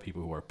that a lot of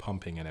people who are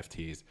pumping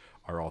NFTs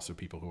are also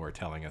people who are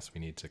telling us we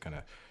need to kind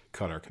of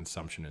cut our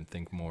consumption and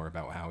think more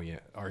about how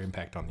our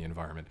impact on the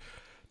environment.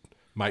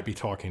 Might be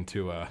talking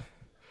to a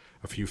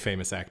few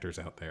famous actors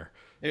out there.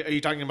 Are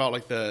you talking about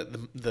like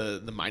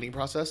the mining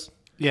process?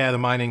 Yeah, the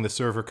mining, the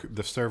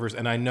servers,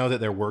 and I know that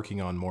they're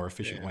working on more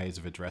efficient ways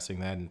of addressing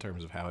that in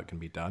terms of how it can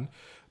be done,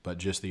 but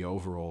just the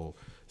overall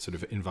sort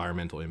of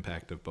environmental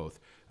impact of both,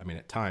 I mean,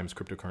 at times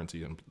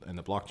cryptocurrency and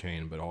the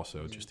blockchain, but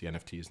also just the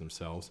NFTs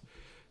themselves,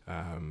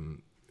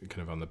 kind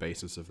of on the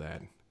basis of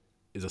that,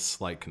 is a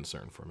slight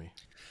concern for me.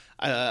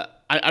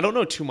 I don't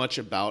know too much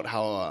about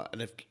how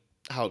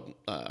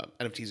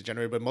NFTs are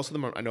generated, but most of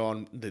them I know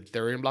on the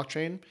Ethereum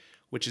blockchain,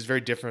 which is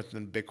very different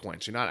than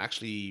Bitcoin. So you're not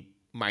actually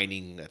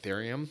mining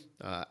Ethereum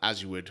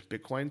as you would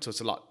Bitcoin. So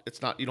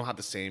it's not, you don't have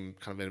the same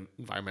kind of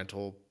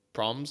environmental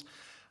problems.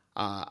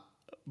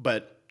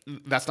 But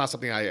that's not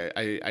something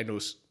I know,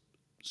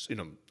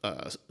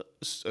 a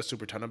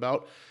super ton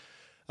about.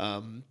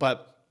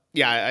 But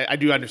yeah, I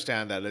do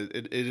understand that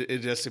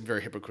it does seem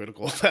very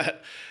hypocritical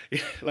that,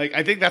 like,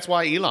 I think that's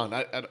why Elon,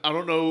 I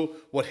don't know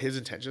what his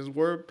intentions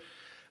were.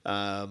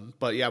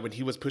 But yeah, when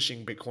he was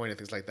pushing Bitcoin and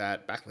things like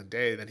that back in the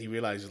day, then he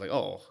realized like,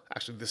 oh,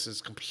 actually this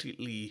is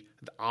completely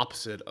the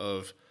opposite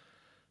of,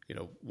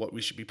 what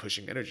we should be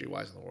pushing energy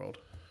wise in the world.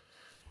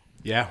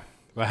 Yeah.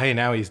 Well, hey,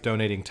 now he's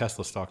donating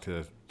Tesla stock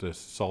to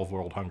solve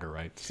world hunger,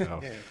 right?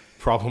 So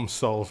problem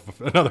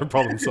solved. Another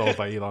problem solved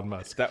by Elon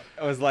Musk. That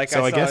was like,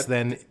 so I guess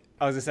then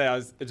I was gonna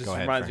say, it just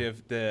reminds me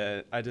Frank.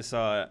 of I just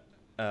saw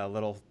a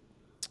little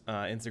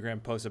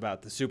Instagram post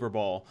about the Super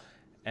Bowl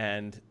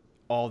and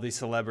all these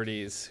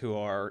celebrities who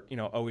are,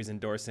 always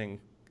endorsing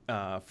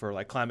for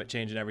like climate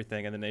change and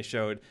everything. And then they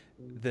showed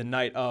the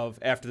night of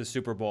after the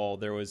Super Bowl,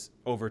 there was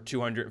over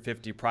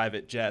 250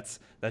 private jets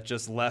that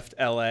just left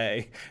LA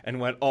and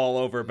went all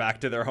over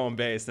back to their home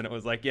base. And it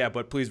was like, yeah,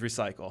 but please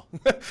recycle.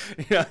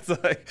 It's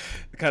like,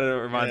 it kind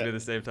of reminds me of the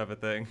same type of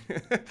thing.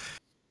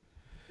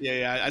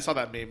 Yeah, I saw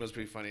that meme. It was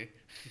pretty funny.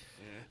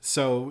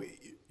 So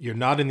you're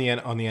not on the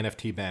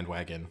NFT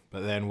bandwagon,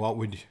 but then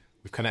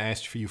we've kind of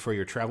asked for you for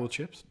your travel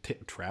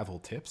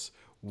tips.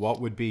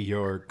 What would be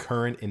your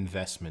current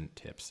investment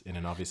tips in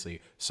an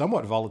obviously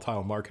somewhat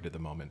volatile market at the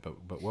moment?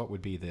 But what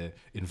would be the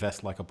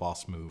invest like a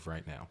boss move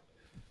right now?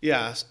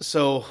 Yeah,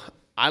 so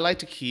I like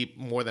to keep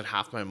more than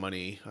half my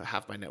money,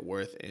 half my net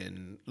worth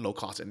in low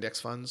cost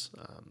index funds,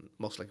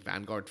 most like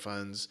Vanguard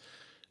funds.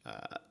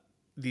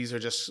 These are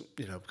just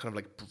kind of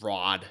like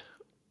broad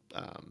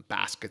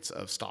baskets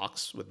of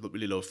stocks with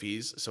really low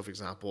fees. So, for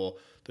example,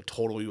 the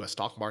total U.S.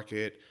 stock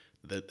market,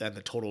 and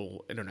the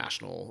total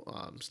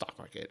international stock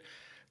market.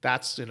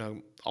 That's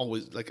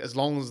always like, as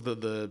long as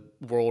the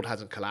world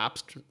hasn't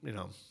collapsed,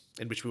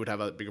 in which we would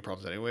have bigger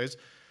problems anyways.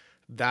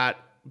 That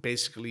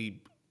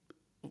basically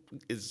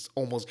is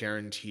almost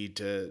guaranteed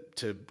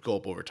to go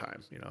up over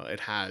time. It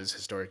has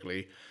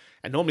historically,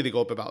 and normally they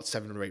go up about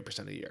 7 or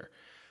 8% a year.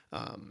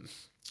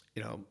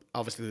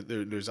 Obviously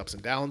there's ups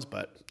and downs,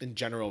 but in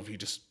general, if you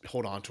just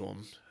hold on to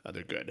them,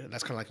 they're good. And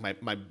that's kind of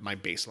like my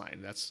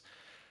baseline. That's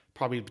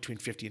probably between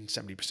 50 and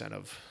 70%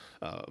 of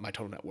my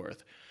total net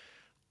worth.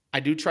 I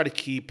do try to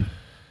keep,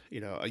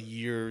 a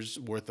year's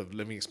worth of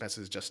living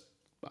expenses just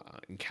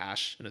in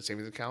cash in a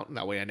savings account. And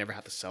that way I never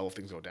have to sell if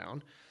things go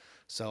down.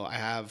 So I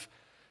have,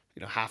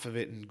 half of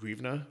it in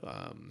hryvnia,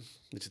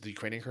 which is the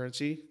Ukrainian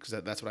currency,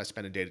 because that's what I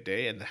spend in day to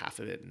day, and half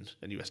of it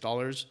in US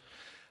dollars.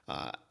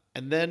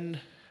 And then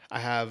I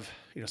have,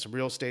 some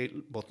real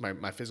estate, both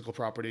my physical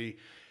property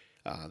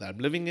that I'm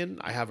living in.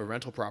 I have a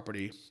rental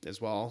property as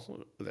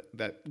well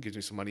that gives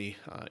me some money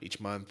each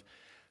month.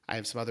 I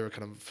have some other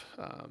kind of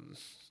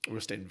real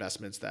estate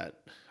investments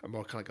that are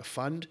more kind of like a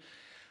fund.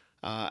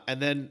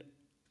 And then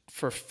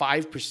for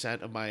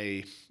 5% of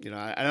my,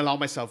 I allow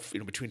myself,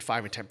 between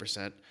 5 and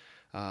 10%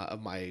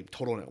 of my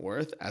total net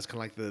worth as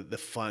kind of like the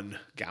fun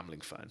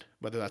gambling fund,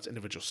 whether that's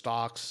individual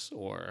stocks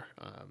or,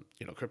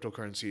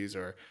 cryptocurrencies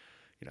or,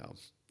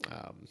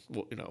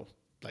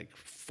 like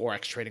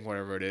Forex trading,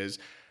 whatever it is.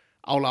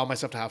 I'll allow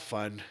myself to have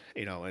fun,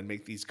 and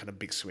make these kind of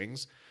big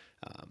swings.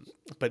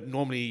 But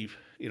normally,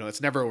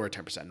 it's never over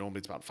 10%. Normally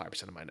it's about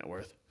 5% of my net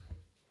worth.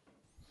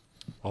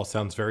 All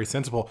sounds very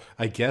sensible.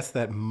 I guess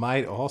that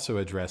might also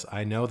address,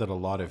 I know that a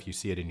lot of, you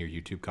see it in your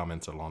YouTube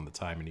comments along the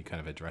time, and you kind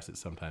of address it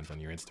sometimes on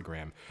your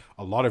Instagram.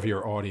 A lot of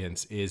your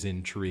audience is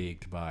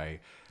intrigued by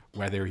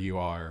whether you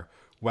are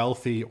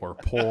wealthy or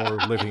poor,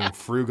 living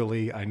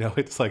frugally. I know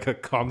it's like a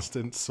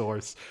constant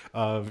source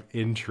of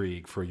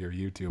intrigue for your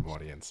YouTube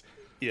audience.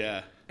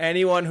 Yeah.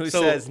 Anyone who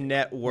says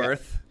net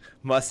worth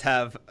must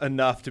have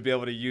enough to be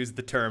able to use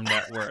the term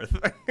net worth.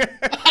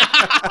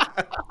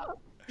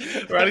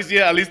 Or at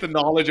least the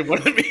knowledge of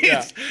what it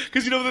means.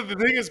 Because the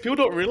thing is, people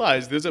don't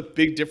realize there's a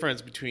big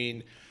difference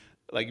between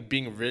like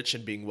being rich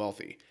and being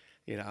wealthy.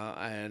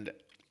 And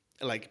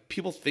like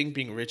people think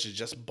being rich is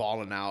just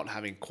balling out,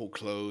 having cool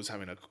clothes,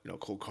 having a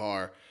cool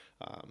car,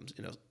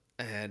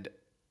 and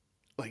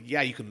like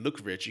you can look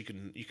rich, you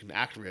can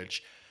act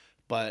rich,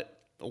 but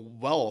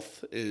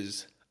wealth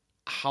is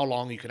how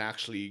long you can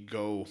actually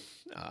go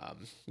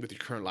with your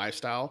current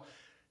lifestyle,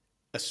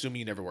 assuming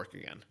you never work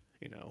again.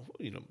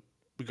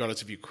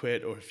 Regardless if you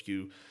quit or if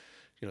you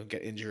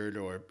get injured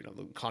or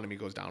the economy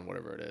goes down,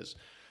 whatever it is.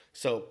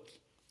 So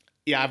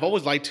I've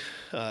always liked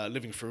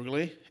living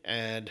frugally,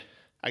 and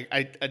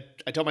I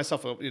tell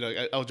myself, I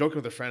was joking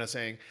with a friend,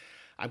 saying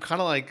I'm kind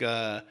of like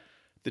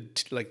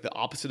the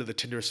opposite of the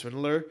Tinder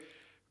swindler,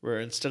 where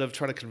instead of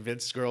trying to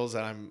convince girls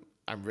that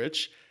I'm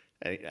rich,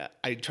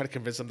 I try to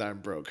convince them that I'm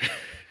broke.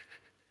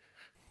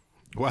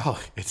 Well,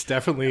 it's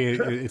definitely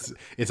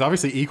it's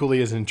obviously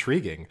equally as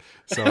intriguing.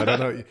 So I don't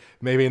know,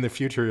 maybe in the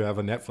future you have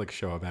a Netflix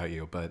show about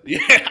you, but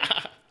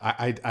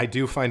I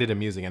do find it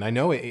amusing, and I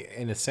know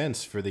in a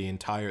sense for the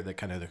entire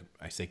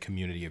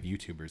community of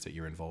YouTubers that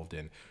you're involved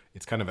in,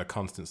 it's kind of a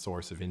constant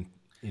source of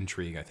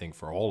intrigue. I think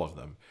for all of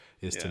them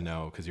is to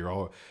know, because you're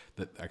all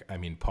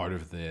part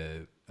of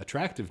the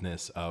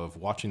attractiveness of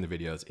watching the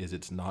videos is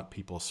it's not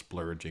people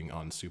splurging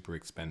on super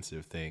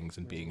expensive things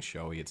and being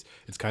showy. It's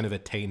kind of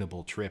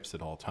attainable trips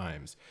at all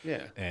times.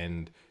 Yeah.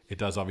 And it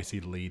does obviously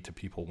lead to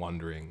people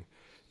wondering,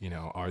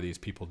 are these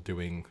people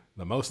doing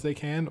the most they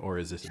can, or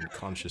is this a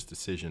conscious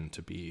decision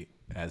to be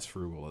as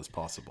frugal as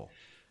possible?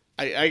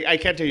 I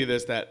can't tell you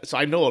this, so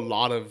I know a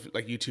lot of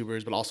like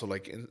YouTubers, but also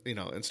like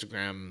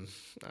Instagram,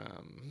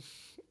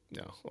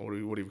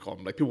 what do you call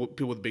them? Like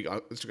people with big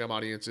Instagram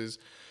audiences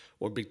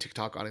or big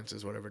TikTok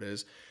audiences, whatever it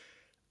is.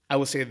 I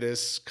would say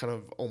this kind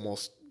of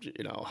almost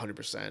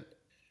 100%.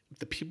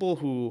 The people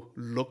who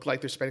look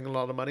like they're spending a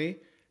lot of money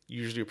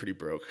usually are pretty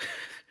broke,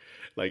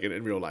 like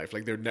in real life.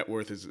 Like their net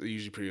worth is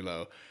usually pretty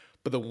low.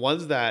 But the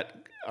ones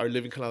that are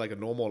living kind of like a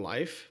normal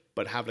life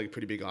but have like a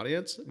pretty big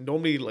audience,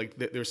 normally like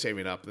they're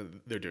saving up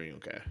and they're doing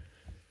okay.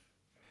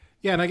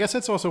 Yeah, and I guess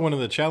that's also one of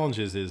the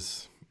challenges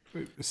is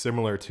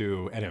similar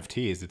to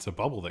NFTs. It's a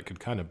bubble that could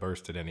kind of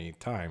burst at any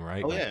time,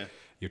 right? Oh Like yeah.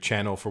 your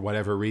channel, for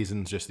whatever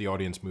reasons, just the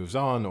audience moves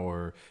on,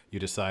 or you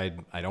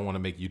decide I don't want to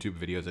make YouTube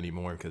videos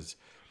anymore because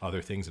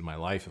other things in my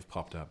life have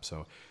popped up.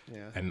 So,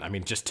 Yeah. and I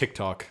mean, just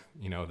TikTok.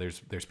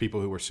 There's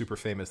people who were super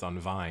famous on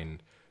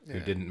Vine who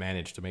Yeah. didn't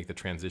manage to make the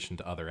transition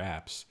to other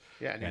apps,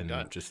 Yeah, and you're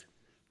done. just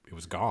it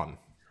was gone.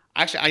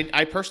 Actually,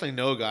 I personally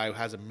know a guy who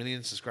has 1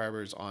 million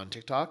subscribers on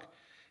TikTok,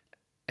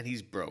 and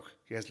he's broke.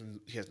 He has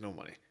no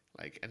money.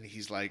 Like, and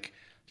he's like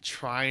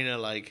trying to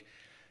like,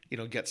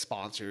 get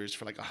sponsors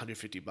for like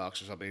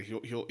 $150 or something.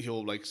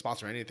 He'll like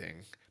sponsor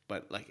anything,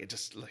 but like it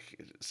just like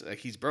it's like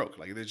he's broke.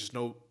 Like there's just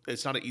no.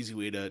 It's not an easy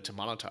way to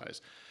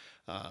monetize.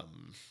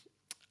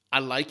 I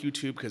like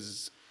YouTube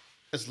because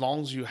as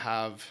long as you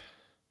have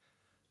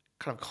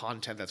kind of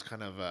content that's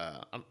kind of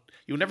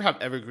you'll never have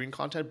evergreen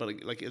content,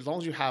 but like as long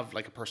as you have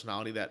like a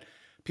personality that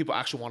people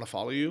actually want to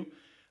follow you,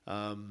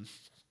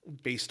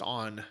 based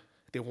on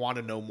they want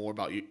to know more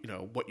about you,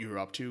 what you're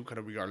up to, kind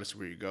of regardless of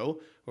where you go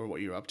or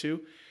what you're up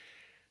to.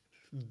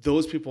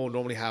 Those people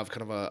normally have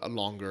kind of a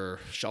longer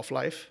shelf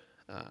life,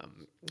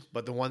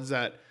 but the ones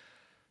that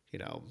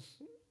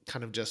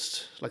kind of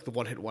just like the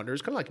one hit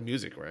wonders, kind of like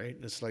music, right?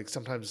 It's like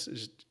sometimes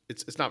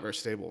it's not very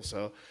stable.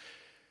 So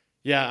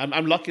yeah,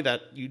 I'm lucky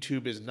that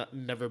YouTube has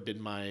never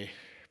been my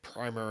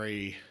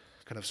primary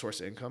kind of source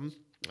of income.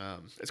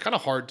 It's kind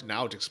of hard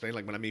now to explain.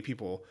 Like when I meet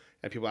people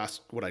and people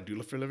ask what I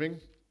do for a living,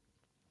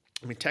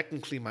 I mean,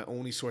 technically my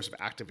only source of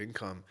active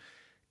income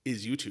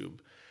is YouTube.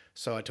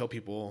 So I tell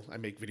people I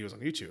make videos on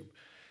YouTube,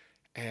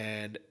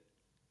 and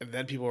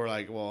then people are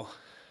like, well,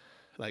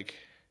 like,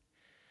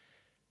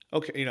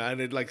 okay, and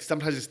it, like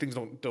sometimes these things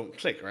don't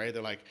click, right?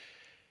 They're like,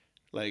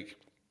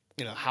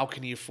 how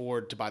can he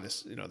afford to buy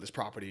this, this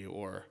property,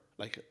 or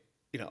like,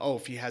 oh,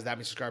 if he has that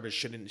many subscribers,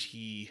 shouldn't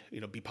he,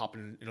 be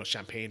popping,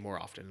 champagne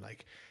more often?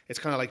 Like, it's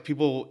kind of like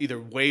people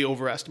either way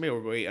overestimate or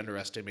way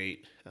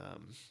underestimate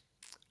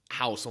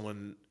how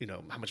someone,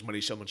 how much money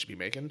someone should be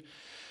making.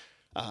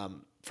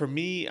 For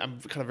me, I'm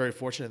kind of very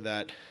fortunate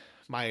that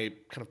my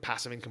kind of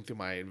passive income through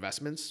my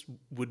investments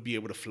would be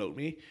able to float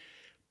me,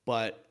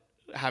 but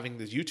having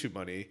this YouTube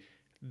money,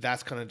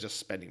 that's kind of just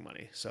spending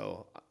money.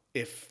 So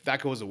if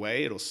that goes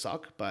away, it'll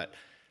suck, but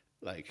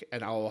like,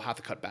 and I'll have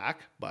to cut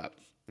back. But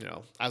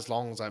as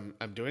long as I'm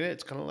doing it,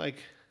 it's kind of like,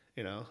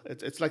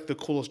 it's like the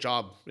coolest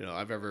job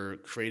I've ever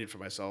created for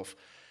myself,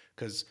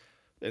 because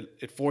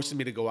it forces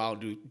me to go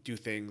out and do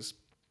things,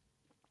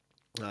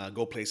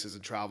 go places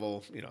and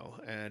travel,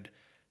 and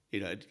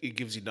it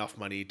gives you enough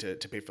money to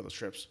pay for those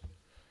trips.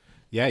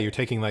 Yeah, you're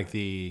taking like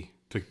to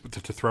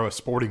throw a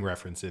sporting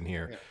reference in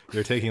here. Yeah.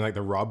 You're taking like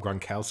the Rob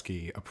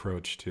Gronkowski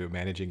approach to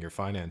managing your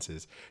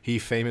finances. He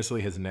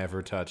famously has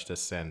never touched a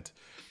cent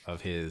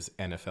of his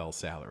NFL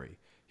salary.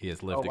 He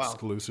has lived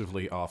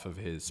exclusively off of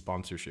his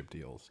sponsorship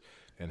deals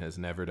and has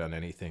never done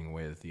anything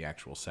with the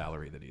actual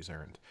salary that he's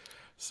earned.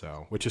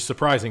 So, which is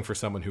surprising for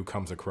someone who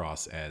comes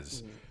across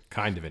as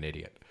kind of an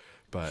idiot,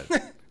 but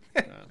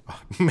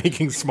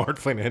making smart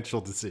financial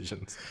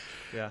decisions.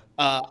 Yeah.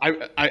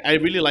 I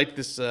really like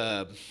this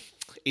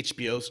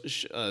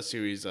HBO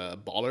series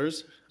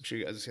Ballers. I'm sure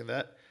you guys have seen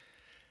that.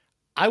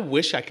 I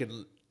wish I could,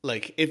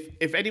 like,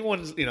 if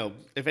anyone's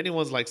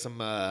like some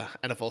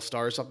NFL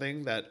star or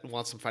something that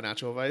wants some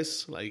financial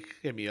advice, like,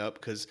 hit me up,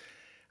 because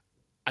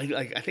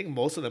I think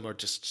most of them are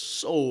just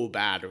so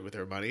bad with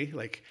their money,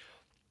 like.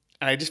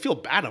 And I just feel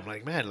bad. I'm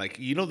like, man, like,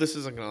 this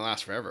isn't gonna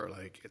last forever.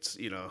 Like, it's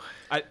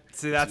I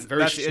see that's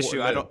the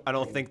issue. I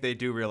don't think they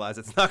do realize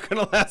it's not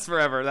gonna last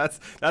forever. That's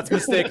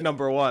mistake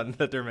number one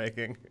that they're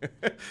making.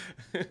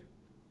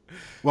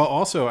 Well,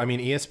 also, I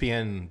mean,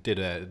 ESPN did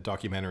a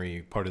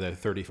documentary, part of the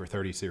 30 for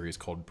 30 series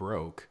called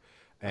Broke,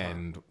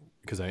 and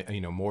because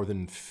more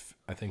than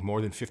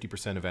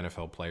 50% of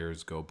NFL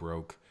players go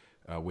broke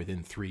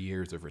within 3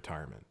 years of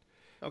retirement.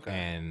 Okay.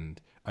 And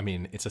I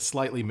mean, it's a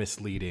slightly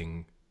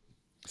misleading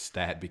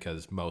stat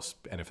because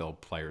most NFL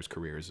players'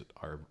 careers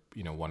are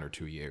 1 or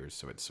 2 years,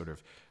 so it's sort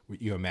of,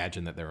 you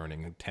imagine that they're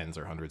earning tens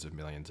or hundreds of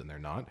millions, and they're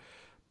not.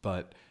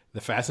 But the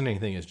fascinating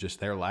thing is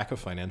just their lack of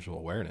financial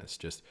awareness.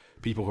 Just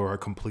people who are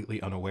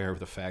completely unaware of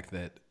the fact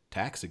that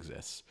tax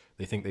exists.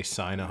 They think they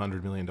sign a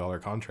 $100 million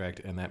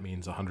contract, and that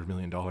means $100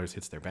 million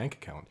hits their bank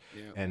account.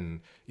 Yeah.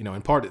 And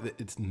in part,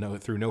 it's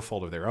through no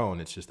fault of their own.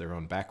 It's just their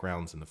own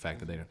backgrounds and the fact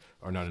that they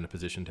are not in a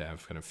position to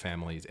have kind of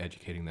families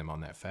educating them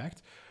on that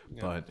fact.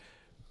 Yeah. But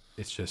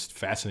it's just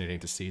fascinating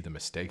to see the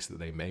mistakes that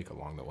they make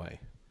along the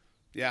way.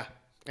 Yeah,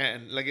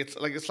 and it's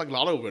like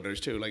lotto winners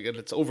too. Like, and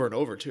it's over and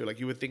over too. Like,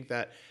 you would think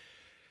that,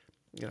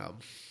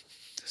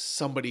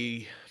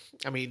 somebody.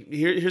 I mean,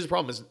 here's the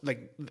problem: is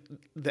like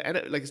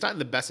it's not in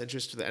the best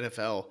interest to the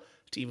NFL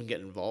to even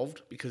get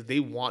involved, because they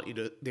want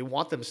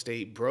them to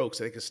stay broke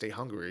so they can stay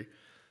hungry,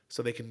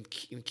 so they can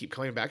keep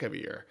coming back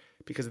every year.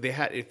 Because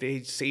if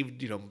they saved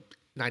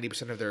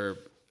 90% of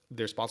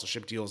their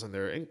sponsorship deals and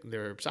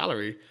their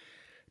salary,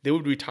 they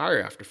would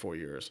retire after 4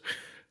 years.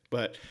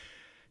 But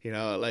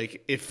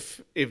like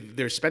if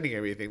they're spending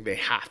everything, they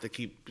have to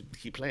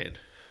keep playing.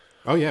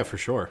 Oh yeah, for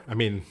sure. I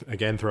mean,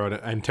 again, throw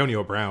out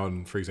Antonio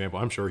Brown, for example.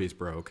 I'm sure he's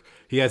broke.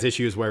 He has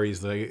issues where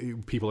he's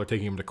like, people are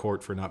taking him to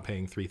court for not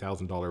paying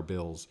 $3,000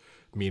 bills.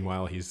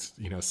 Meanwhile, he's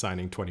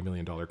signing $20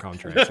 million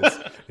contracts.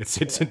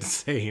 It's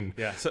insane.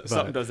 Yeah, so, But,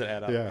 something doesn't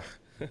add up. Yeah.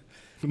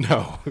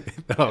 No,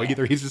 no.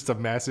 Either he's just a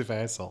massive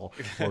asshole,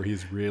 or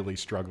he's really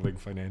struggling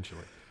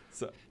financially.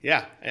 So,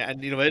 Yeah,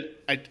 and you know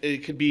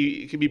it could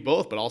be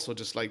both, but also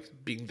just like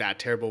being that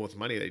terrible with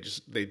money,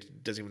 they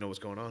doesn't even know what's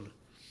going on.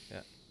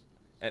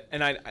 yeah,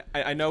 and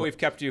I know we've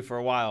kept you for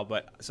a while,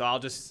 but so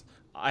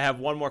I have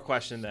one more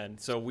question then.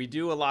 So we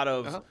do a lot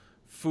of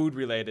food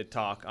related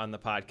talk on the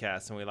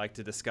podcast, and we like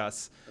to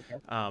discuss,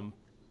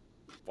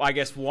 I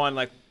guess one,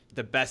 like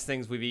the best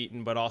things we've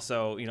eaten, but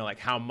also like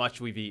how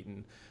much we've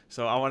eaten.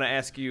 So I want to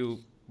ask you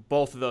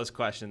both of those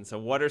questions. So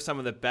what are some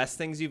of the best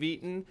things you've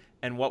eaten,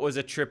 and what was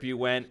a trip you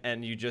went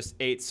and you just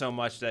ate so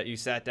much that you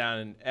sat down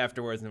and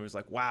afterwards and it was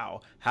like,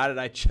 wow, how did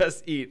I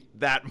just eat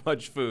that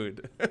much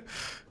food?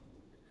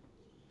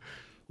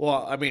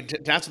 Well, I mean,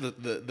 to answer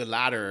the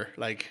latter,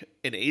 like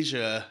in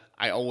Asia,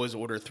 I always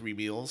order 3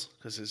 meals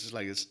because it's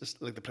like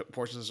the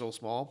portions are so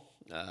small.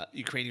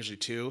 Ukraine usually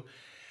 2,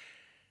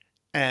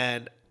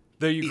 and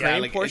The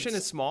Ukraine like, portion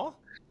it's- is small?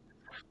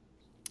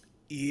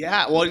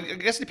 yeah. Well, I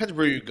guess it depends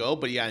where you go,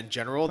 but yeah, in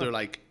general, they're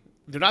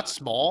not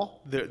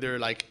small. They're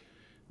like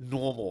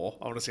normal.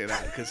 I want to say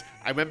that because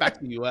I went back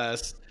to the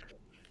U.S.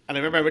 and I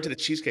remember I went to the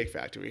Cheesecake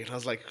Factory and I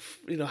was like,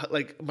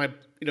 like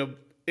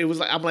it was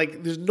like I'm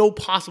like, there's no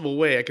possible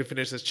way I could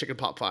finish this chicken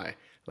pot pie.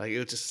 Like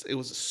it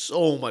was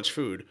so much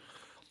food.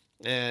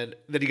 And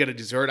then you get a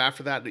dessert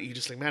after that. You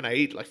just like, man, I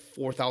ate like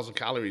 4,000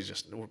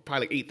 calories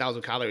probably like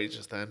 8,000 calories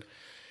just then.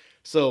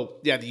 So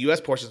yeah, the U.S.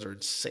 portions are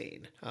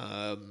insane.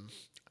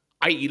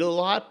 I eat a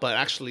lot, but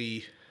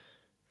actually,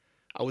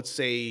 I would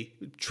say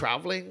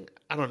traveling.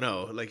 I don't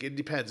know. Like it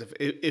depends.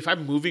 If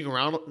I'm moving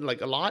around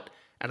like a lot,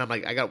 and I'm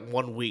like I got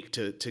 1 week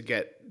to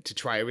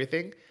try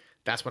everything,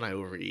 that's when I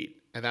overeat,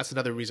 and that's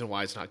another reason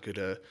why it's not good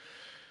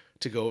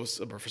to go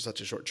somewhere for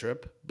such a short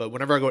trip. But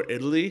whenever I go to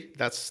Italy,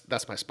 that's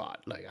my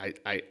spot.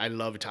 Like I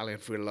love Italian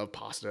food. I love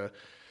pasta,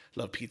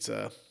 love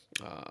pizza.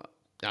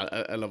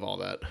 I love all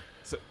that.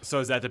 So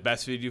is that the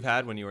best food you've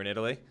had when you were in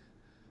Italy?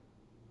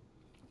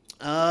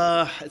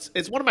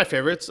 It's one of my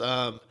favorites.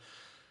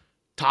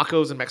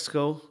 Tacos in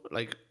Mexico,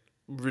 like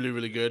really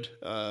really good.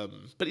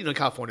 But in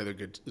California they're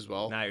good as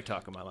well. Now you're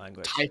talking my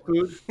language. Thai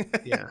food,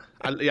 yeah,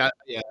 yeah.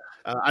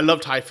 I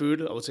love Thai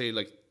food. I would say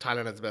like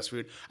Thailand has the best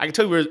food. I can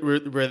tell you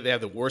where they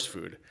have the worst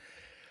food.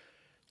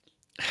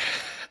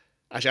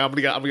 Actually, I'm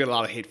gonna get a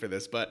lot of hate for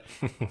this, but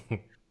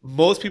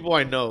most people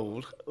I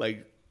know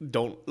like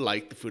don't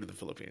like the food of the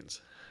Philippines.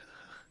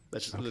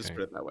 Let's put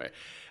it that way.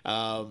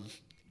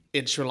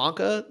 In Sri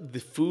Lanka,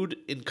 the food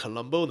in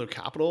Colombo, their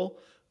capital,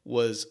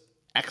 was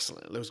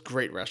excellent. There was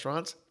great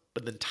restaurants,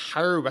 but the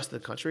entire rest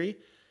of the country,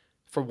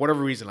 for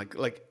whatever reason,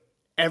 like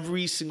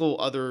every single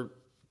other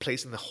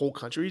place in the whole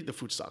country, the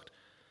food sucked.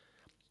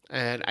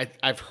 And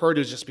I've heard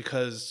it's just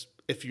because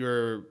if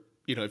you're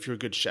a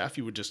good chef,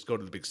 you would just go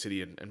to the big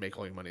city and make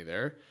all your money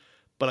there.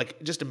 But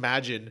like, just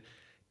imagine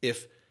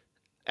if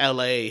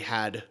LA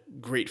had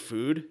great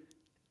food,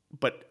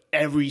 but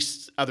every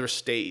other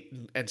state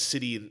and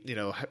city,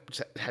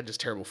 had just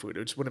terrible food.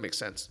 It just wouldn't make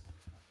sense.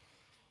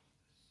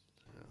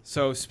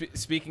 So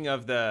speaking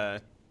of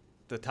the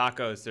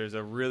tacos, there's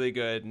a really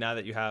good, now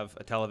that you have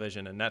a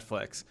television and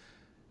Netflix,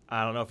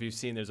 I don't know if you've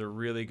seen, there's a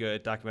really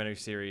good documentary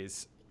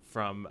series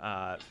from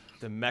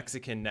the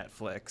Mexican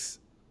Netflix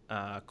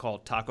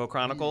called Taco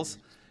Chronicles.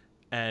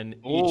 And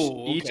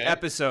each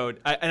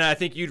episode, and I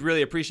think you'd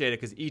really appreciate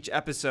it because each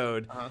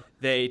episode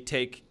they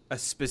take a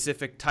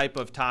specific type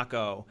of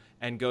taco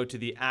and go to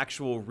the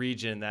actual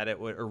region that it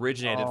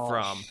originated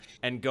from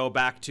and go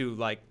back to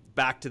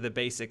the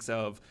basics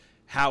of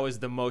how is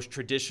the most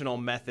traditional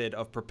method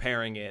of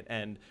preparing it,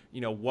 and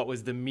what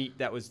was the meat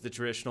that was the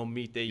traditional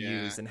meat they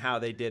used and how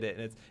they did it.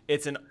 And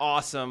it's an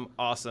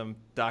awesome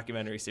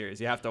documentary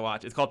series. You have to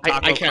watch. It's called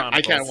Taco Chronicles.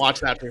 I can't watch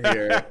that from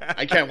here.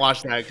 I can't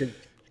watch that because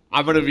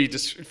I'm gonna be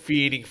just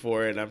feeding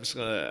for it. I'm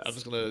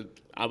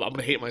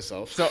gonna hate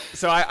myself.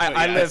 So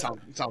I live.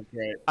 Sounds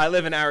great. I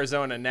live in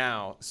Arizona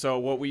now. So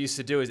what we used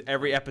to do is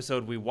every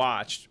episode we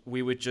watched,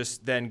 we would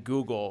just then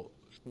Google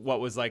what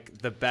was like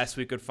the best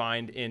we could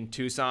find in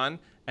Tucson,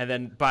 and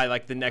then by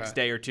like the next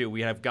day or two,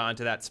 we have gone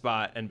to that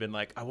spot and been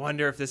like, I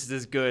wonder if this is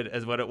as good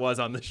as what it was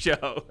on the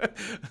show.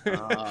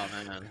 Oh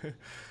man.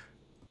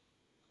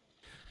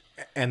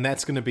 And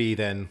that's going to be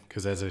then,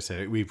 because as I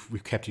said,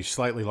 we've kept you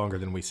slightly longer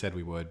than we said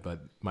we would. But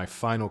my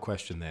final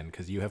question then,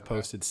 because you have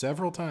posted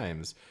several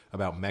times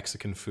about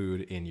Mexican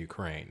food in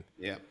Ukraine.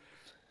 Yeah.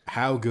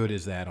 How good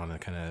is that on a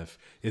kind of,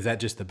 is that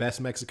just the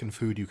best Mexican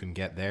food you can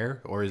get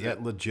there? Or is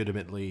that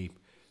legitimately,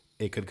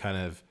 it could kind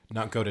of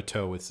not go to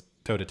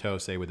toe,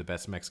 say, with the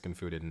best Mexican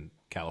food in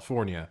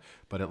California,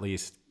 but at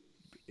least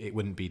it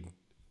wouldn't be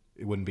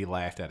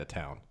laughed at a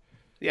town.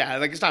 Yeah,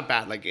 like it's not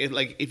bad. Like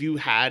if you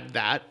had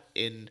that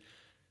in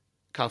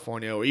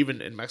California or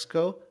even in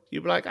Mexico,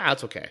 you'd be like,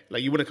 it's okay.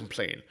 Like, you wouldn't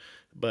complain.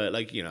 But,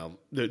 like, you know,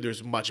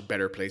 there's much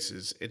better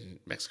places in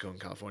Mexico and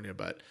California.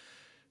 But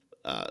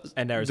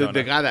And Arizona.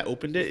 the guy that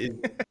opened it is,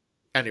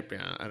 I don't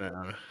know. I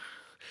have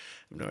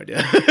no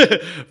idea.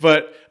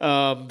 But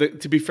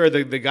to be fair,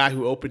 the guy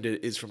who opened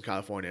it is from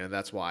California, and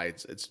that's why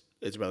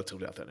it's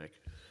relatively authentic.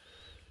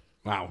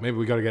 Wow, maybe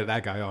we got to get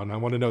that guy on. I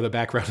want to know the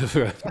background of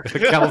a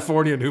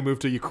Californian who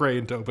moved to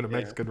Ukraine to open a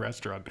Mexican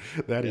restaurant.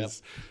 That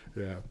is,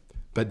 yeah.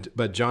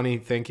 But Johnny,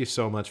 thank you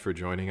so much for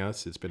joining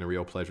us. It's been a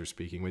real pleasure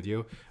speaking with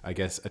you. I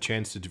guess a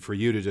chance for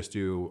you to just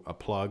do a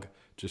plug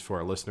just for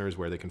our listeners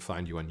where they can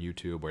find you on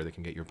YouTube, where they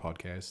can get your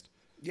podcast.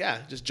 Yeah,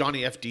 just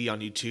Johnny FD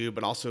on YouTube,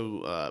 but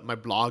also my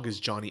blog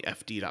is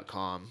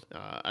johnnyfd.com.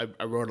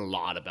 I wrote a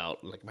lot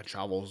about like my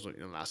travels in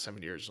the last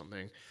 7 years or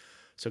something.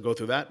 So go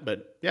through that.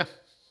 But yeah,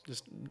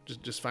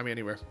 just find me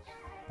anywhere.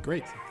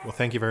 Great. Well,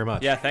 thank you very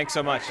much. Yeah, thanks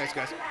so much. Thanks,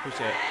 guys.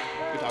 Appreciate it.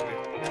 Good talking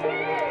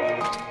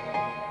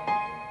to you.